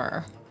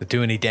 Bummer.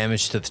 Do any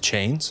damage to the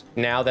chains?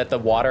 Now that the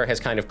water has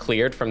kind of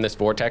cleared from this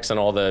vortex and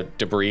all the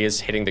debris is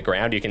hitting the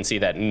ground, you can see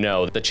that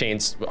no, the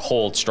chains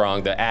hold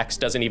strong. The axe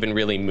doesn't even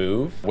really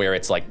move where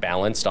it's like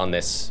balanced on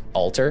this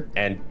altar.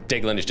 And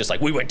Diglin is just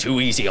like, we went too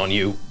easy on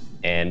you.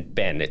 And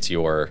Ben, it's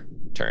your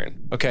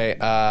turn. Okay,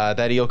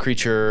 that eel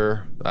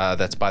creature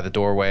that's by the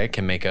doorway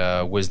can make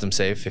a wisdom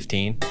save,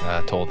 15.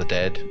 Toll the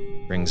Dead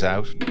rings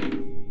out.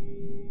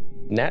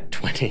 Nat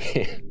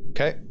 20.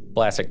 Okay.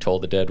 Classic Toll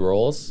the Dead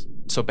rolls.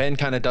 So Ben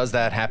kind of does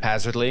that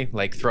haphazardly,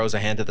 like throws a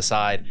hand to the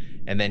side,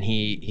 and then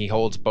he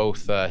holds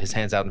both his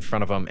hands out in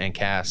front of him and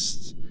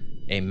casts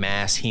a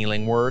mass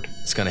healing word.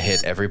 It's gonna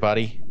hit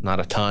everybody, not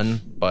a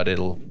ton, but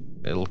it'll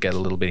get a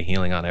little bit of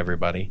healing on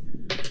everybody.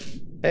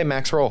 Hey,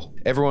 max roll.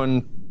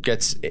 Everyone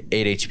gets 8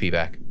 HP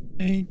back.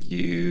 Thank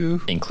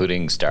you.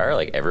 Including Star,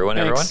 like everyone.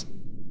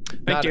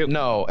 Thank you.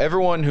 No,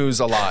 everyone who's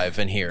alive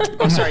in here.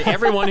 I'm sorry,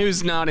 everyone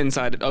who's not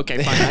inside.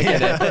 Okay, fine, I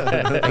get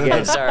it.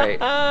 Again, sorry.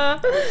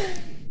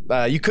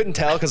 You couldn't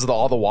tell because of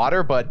all the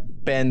water,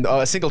 but Ben,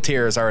 a single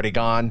tear is already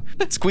gone.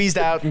 Squeezed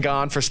out and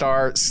gone for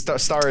Star.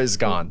 Star is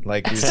gone.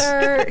 Like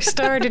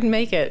Star didn't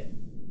make it.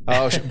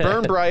 Oh,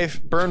 burn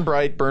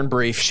bright, burn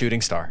brief,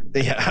 shooting star.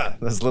 Yeah,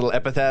 this little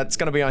epithet. It's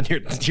gonna be on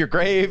your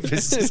grave.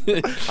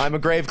 I'm a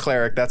grave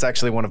cleric. That's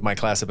actually one of my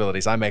class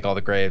abilities. I make all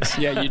the graves.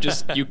 Yeah,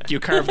 you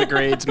carve the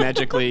grades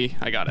magically.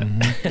 I got it.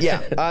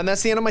 Yeah, and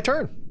that's the end of my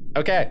turn.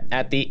 Okay,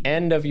 at the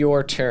end of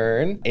your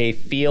turn, a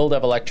field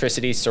of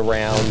electricity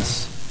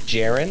surrounds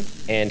Jaren,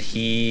 and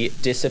he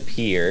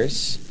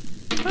disappears,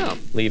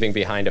 leaving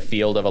behind a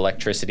field of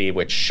electricity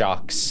which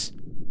shocks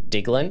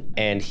Diglin,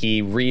 and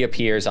he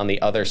reappears on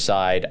the other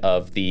side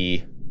of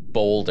the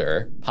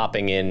boulder,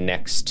 popping in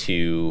next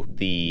to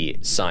the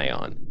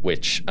Scion,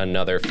 which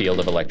another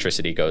field of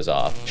electricity goes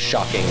off,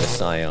 shocking the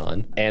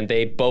Scion, and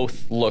they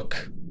both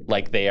look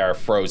like they are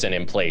frozen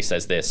in place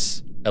as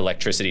this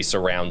electricity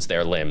surrounds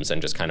their limbs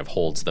and just kind of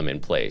holds them in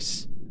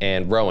place.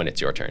 And Rowan, it's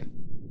your turn.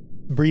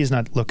 Bree's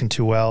not looking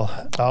too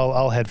well.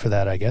 I'll head for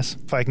that, I guess.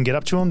 If I can get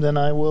up to him, then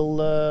I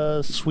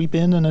will sweep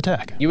in and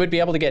attack. You would be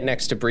able to get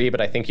next to Bree, but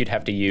I think you'd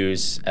have to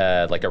use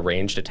like a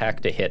ranged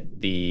attack to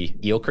hit the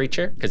eel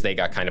creature, because they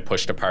got kind of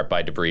pushed apart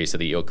by debris, so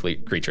the eel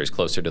creature is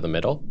closer to the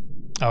middle.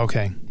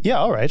 Okay. Yeah,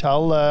 all right.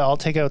 I'll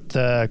take out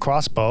the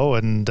crossbow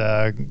and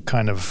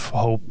kind of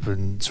hope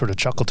and sort of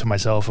chuckle to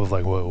myself of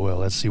like, well,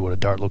 let's see what a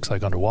dart looks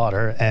like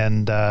underwater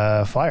and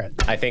fire it.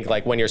 I think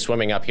like when you're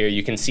swimming up here,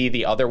 you can see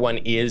the other one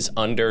is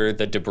under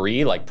the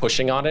debris, like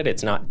pushing on it.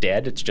 It's not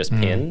dead. It's just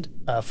pinned.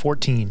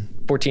 14.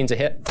 14's a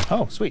hit.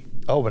 Oh, sweet.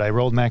 Oh, but I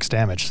rolled max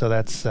damage, so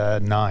that's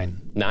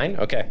 9. 9?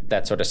 Okay.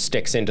 That sort of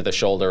sticks into the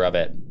shoulder of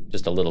it.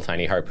 Just a little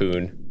tiny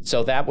harpoon.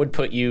 So that would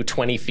put you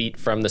 20 feet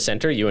from the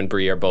center. You and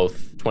Bree are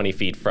both 20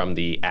 feet from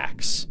the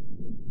axe.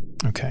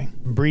 Okay.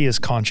 Bree is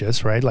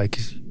conscious, right? Like,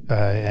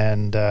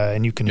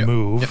 and you can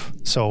move.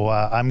 Yep. So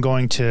I'm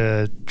going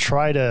to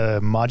try to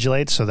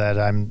modulate so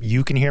that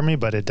you can hear me,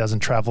 but it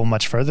doesn't travel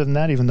much further than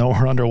that, even though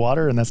we're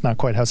underwater, and that's not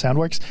quite how sound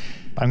works.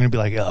 I'm going to be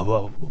like,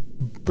 well,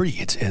 Bree,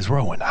 it's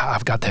Rowan.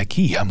 I've got that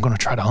key. I'm going to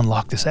try to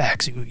unlock this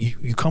axe.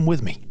 You come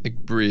with me. I think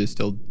Bree is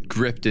still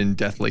gripped in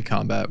deathly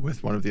combat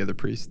with one of the other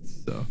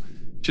priests, so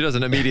she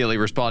doesn't immediately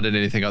respond to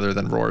anything other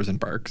than roars and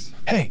barks.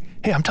 Hey,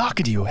 I'm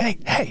talking to you.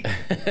 Hey.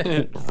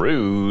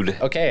 Rude.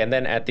 Okay, and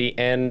then at the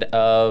end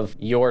of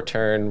your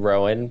turn,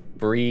 Rowan,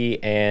 Bree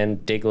and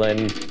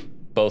Diglin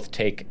both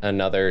take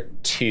another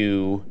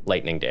 2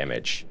 lightning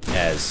damage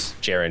as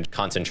Jaren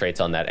concentrates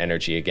on that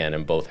energy again,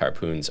 and both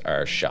harpoons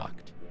are shocked.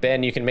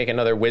 Ben, you can make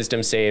another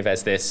wisdom save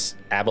as this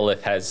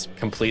aboleth has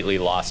completely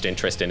lost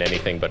interest in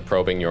anything but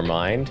probing your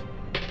mind.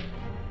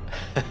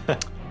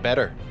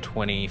 Better.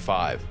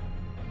 25.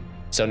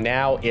 So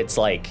now it's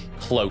like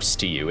close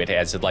to you. It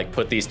has like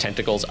put these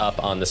tentacles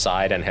up on the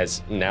side and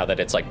has, now that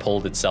it's like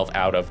pulled itself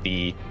out of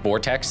the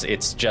vortex,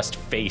 its just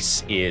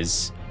face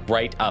is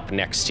right up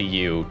next to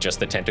you. Just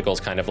the tentacles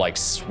kind of like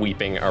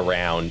sweeping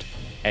around,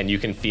 and you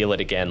can feel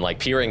it again, like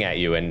peering at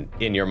you, and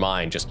in your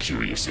mind just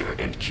Curiouser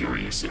and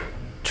curiouser.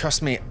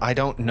 Trust me, I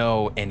don't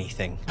know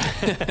anything.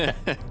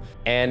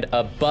 And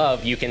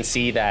above, you can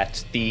see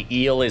that the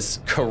eel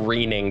is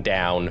careening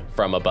down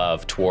from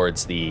above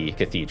towards the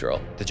cathedral.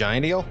 The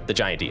giant eel? The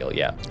giant eel,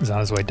 yeah. Is it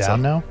on its way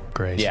down now?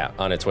 Great. Yeah,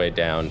 on its way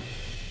down.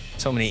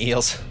 So many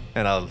eels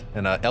and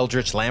a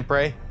eldritch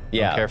lamprey.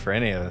 Yeah. Don't care for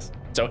any of this.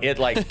 So it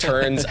like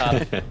turns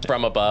up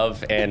from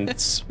above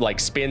and like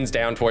spins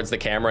down towards the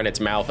camera, and its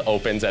mouth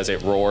opens as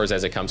it roars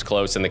as it comes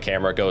close, and the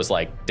camera goes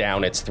like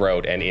down its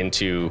throat and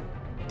into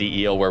the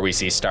eel, where we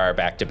see Star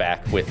back to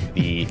back with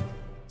the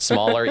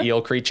smaller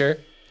eel creature.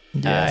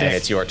 And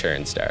it's your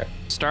turn, Star.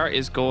 Star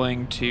is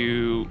going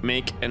to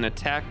make an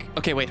attack.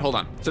 Okay, wait, hold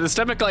on. So the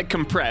stomach like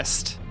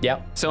compressed.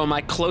 Yep. So am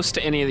I close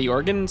to any of the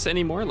organs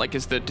anymore? Like,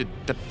 is the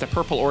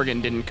purple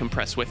organ didn't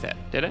compress with it,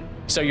 did it?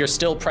 So you're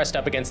still pressed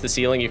up against the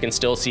ceiling. You can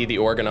still see the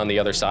organ on the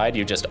other side.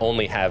 You just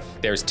only have,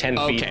 there's 10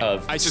 feet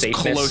of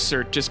safeness.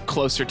 Just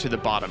closer to the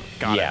bottom.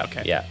 Got it.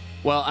 Okay. Yeah.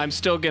 Well, I'm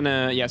still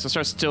gonna, so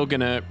Star's still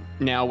gonna,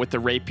 now with the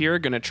rapier,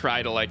 gonna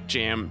try to like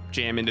jam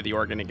into the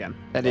organ again.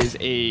 That is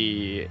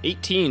a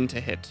 18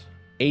 to hit.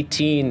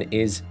 18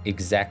 is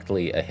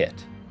exactly a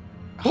hit.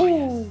 Oh,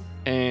 yes.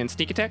 And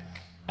sneak attack?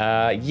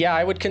 Yeah,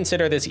 I would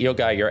consider this eel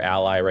guy your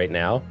ally right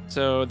now.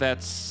 So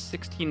that's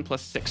 16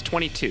 plus 6,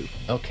 22.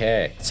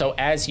 Okay. So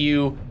as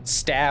you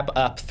stab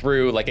up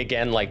through, like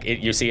again, like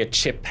you see a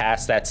chip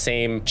past that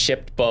same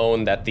chipped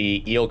bone that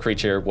the eel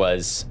creature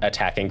was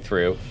attacking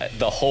through.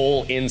 The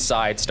whole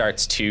inside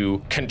starts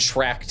to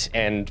contract,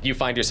 and you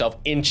find yourself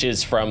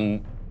inches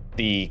from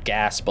the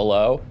gas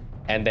below,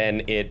 and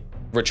then it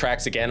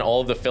retracts again. All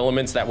of the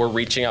filaments that were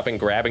reaching up and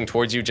grabbing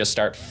towards you just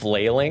start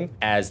flailing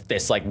as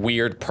this like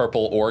weird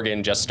purple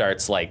organ just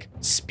starts like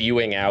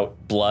spewing out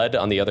blood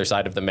on the other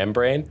side of the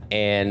membrane.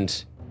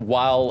 And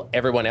while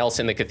everyone else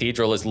in the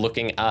cathedral is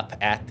looking up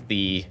at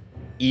the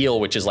eel,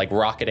 which is like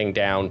rocketing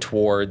down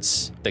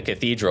towards the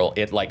cathedral,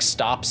 it like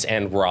stops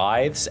and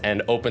writhes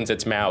and opens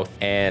its mouth,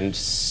 and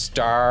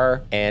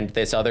Star and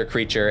this other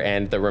creature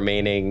and the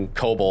remaining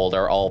kobold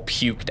are all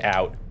puked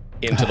out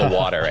into the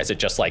water as it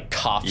just like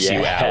coughs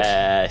you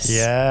out.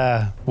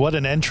 Yeah, what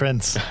an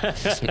entrance.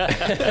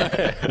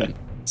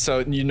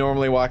 So you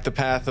normally walk the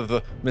path of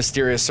the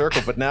mysterious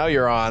circle, but now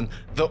you're on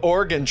the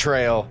organ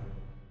trail.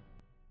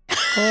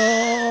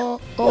 I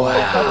thought you were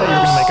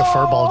going to make a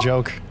furball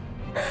joke.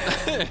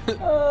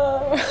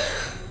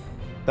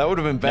 That would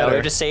have been No, better. we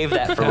have to save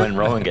that for when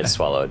Rowan gets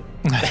swallowed.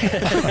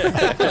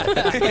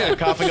 Yeah,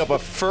 coughing up a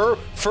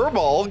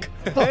furball.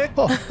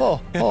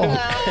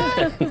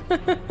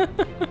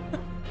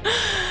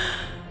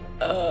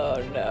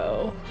 Oh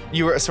no.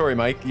 You were sorry,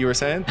 Mike. You were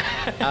saying?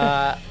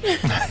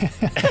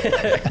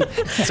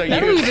 So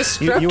You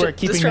disrupted, you were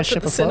keeping the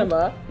ship the afloat?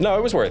 cinema. No,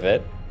 it was worth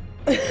it.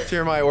 Did you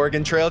hear my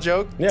Oregon Trail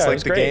joke? Yeah, it's it like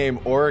was the great. game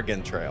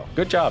Oregon Trail.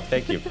 Good job.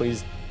 Thank you.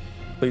 Please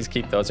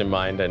keep those in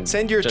mind and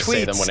Send your just tweets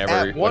say them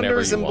whenever at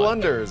Wonders you and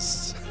want.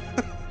 Blunders.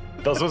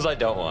 Those ones I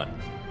don't want.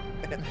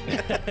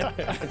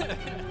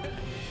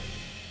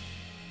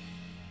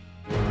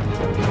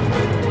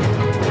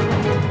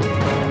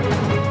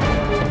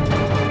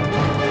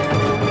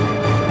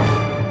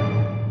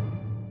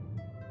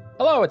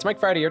 Hello, it's Mike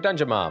Friday, your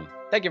Dungeon Mom.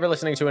 Thank you for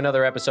listening to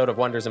another episode of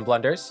Wonders and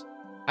Blunders.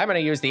 I'm going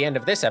to use the end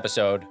of this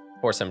episode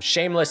for some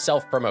shameless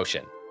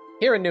self-promotion.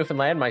 Here in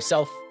Newfoundland,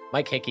 myself,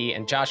 Mike Hickey,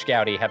 and Josh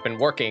Gowdy have been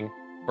working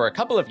for a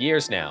couple of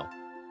years now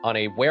on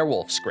a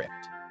werewolf script.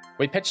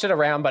 We pitched it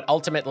around, but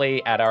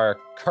ultimately, at our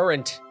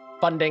current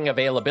funding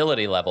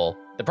availability level,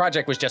 the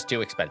project was just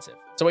too expensive.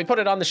 So we put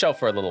it on the shelf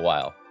for a little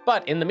while.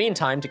 But in the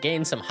meantime, to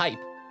gain some hype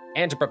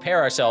and to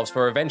prepare ourselves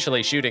for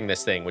eventually shooting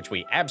this thing, which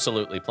we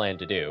absolutely plan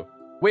to do,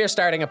 we are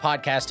starting a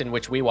podcast in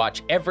which we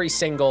watch every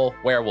single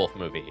werewolf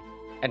movie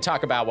and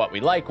talk about what we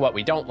like, what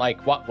we don't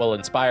like, what will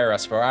inspire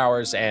us for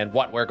ours, and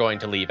what we're going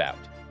to leave out.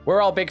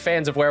 We're all big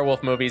fans of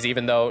werewolf movies,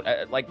 even though,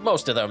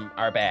 most of them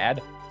are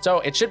bad. So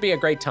it should be a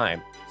great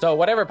time. So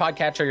whatever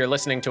podcatcher you're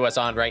listening to us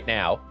on right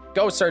now,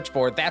 go search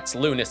for That's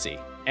Lunacy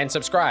and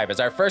subscribe, as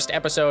our first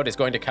episode is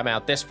going to come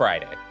out this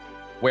Friday,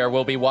 where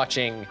we'll be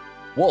watching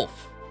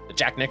Wolf, the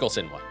Jack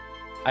Nicholson one.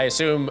 I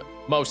assume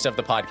most of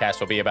the podcast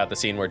will be about the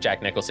scene where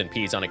Jack Nicholson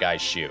pees on a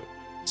guy's shoe.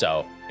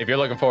 So if you're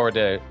looking forward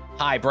to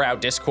highbrow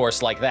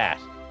discourse like that,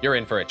 you're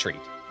in for a treat.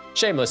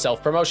 Shameless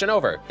self-promotion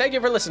over. Thank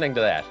you for listening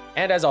to that.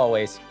 And as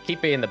always,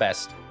 keep being the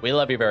best. We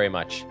love you very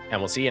much,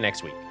 and we'll see you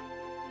next week.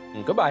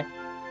 Goodbye.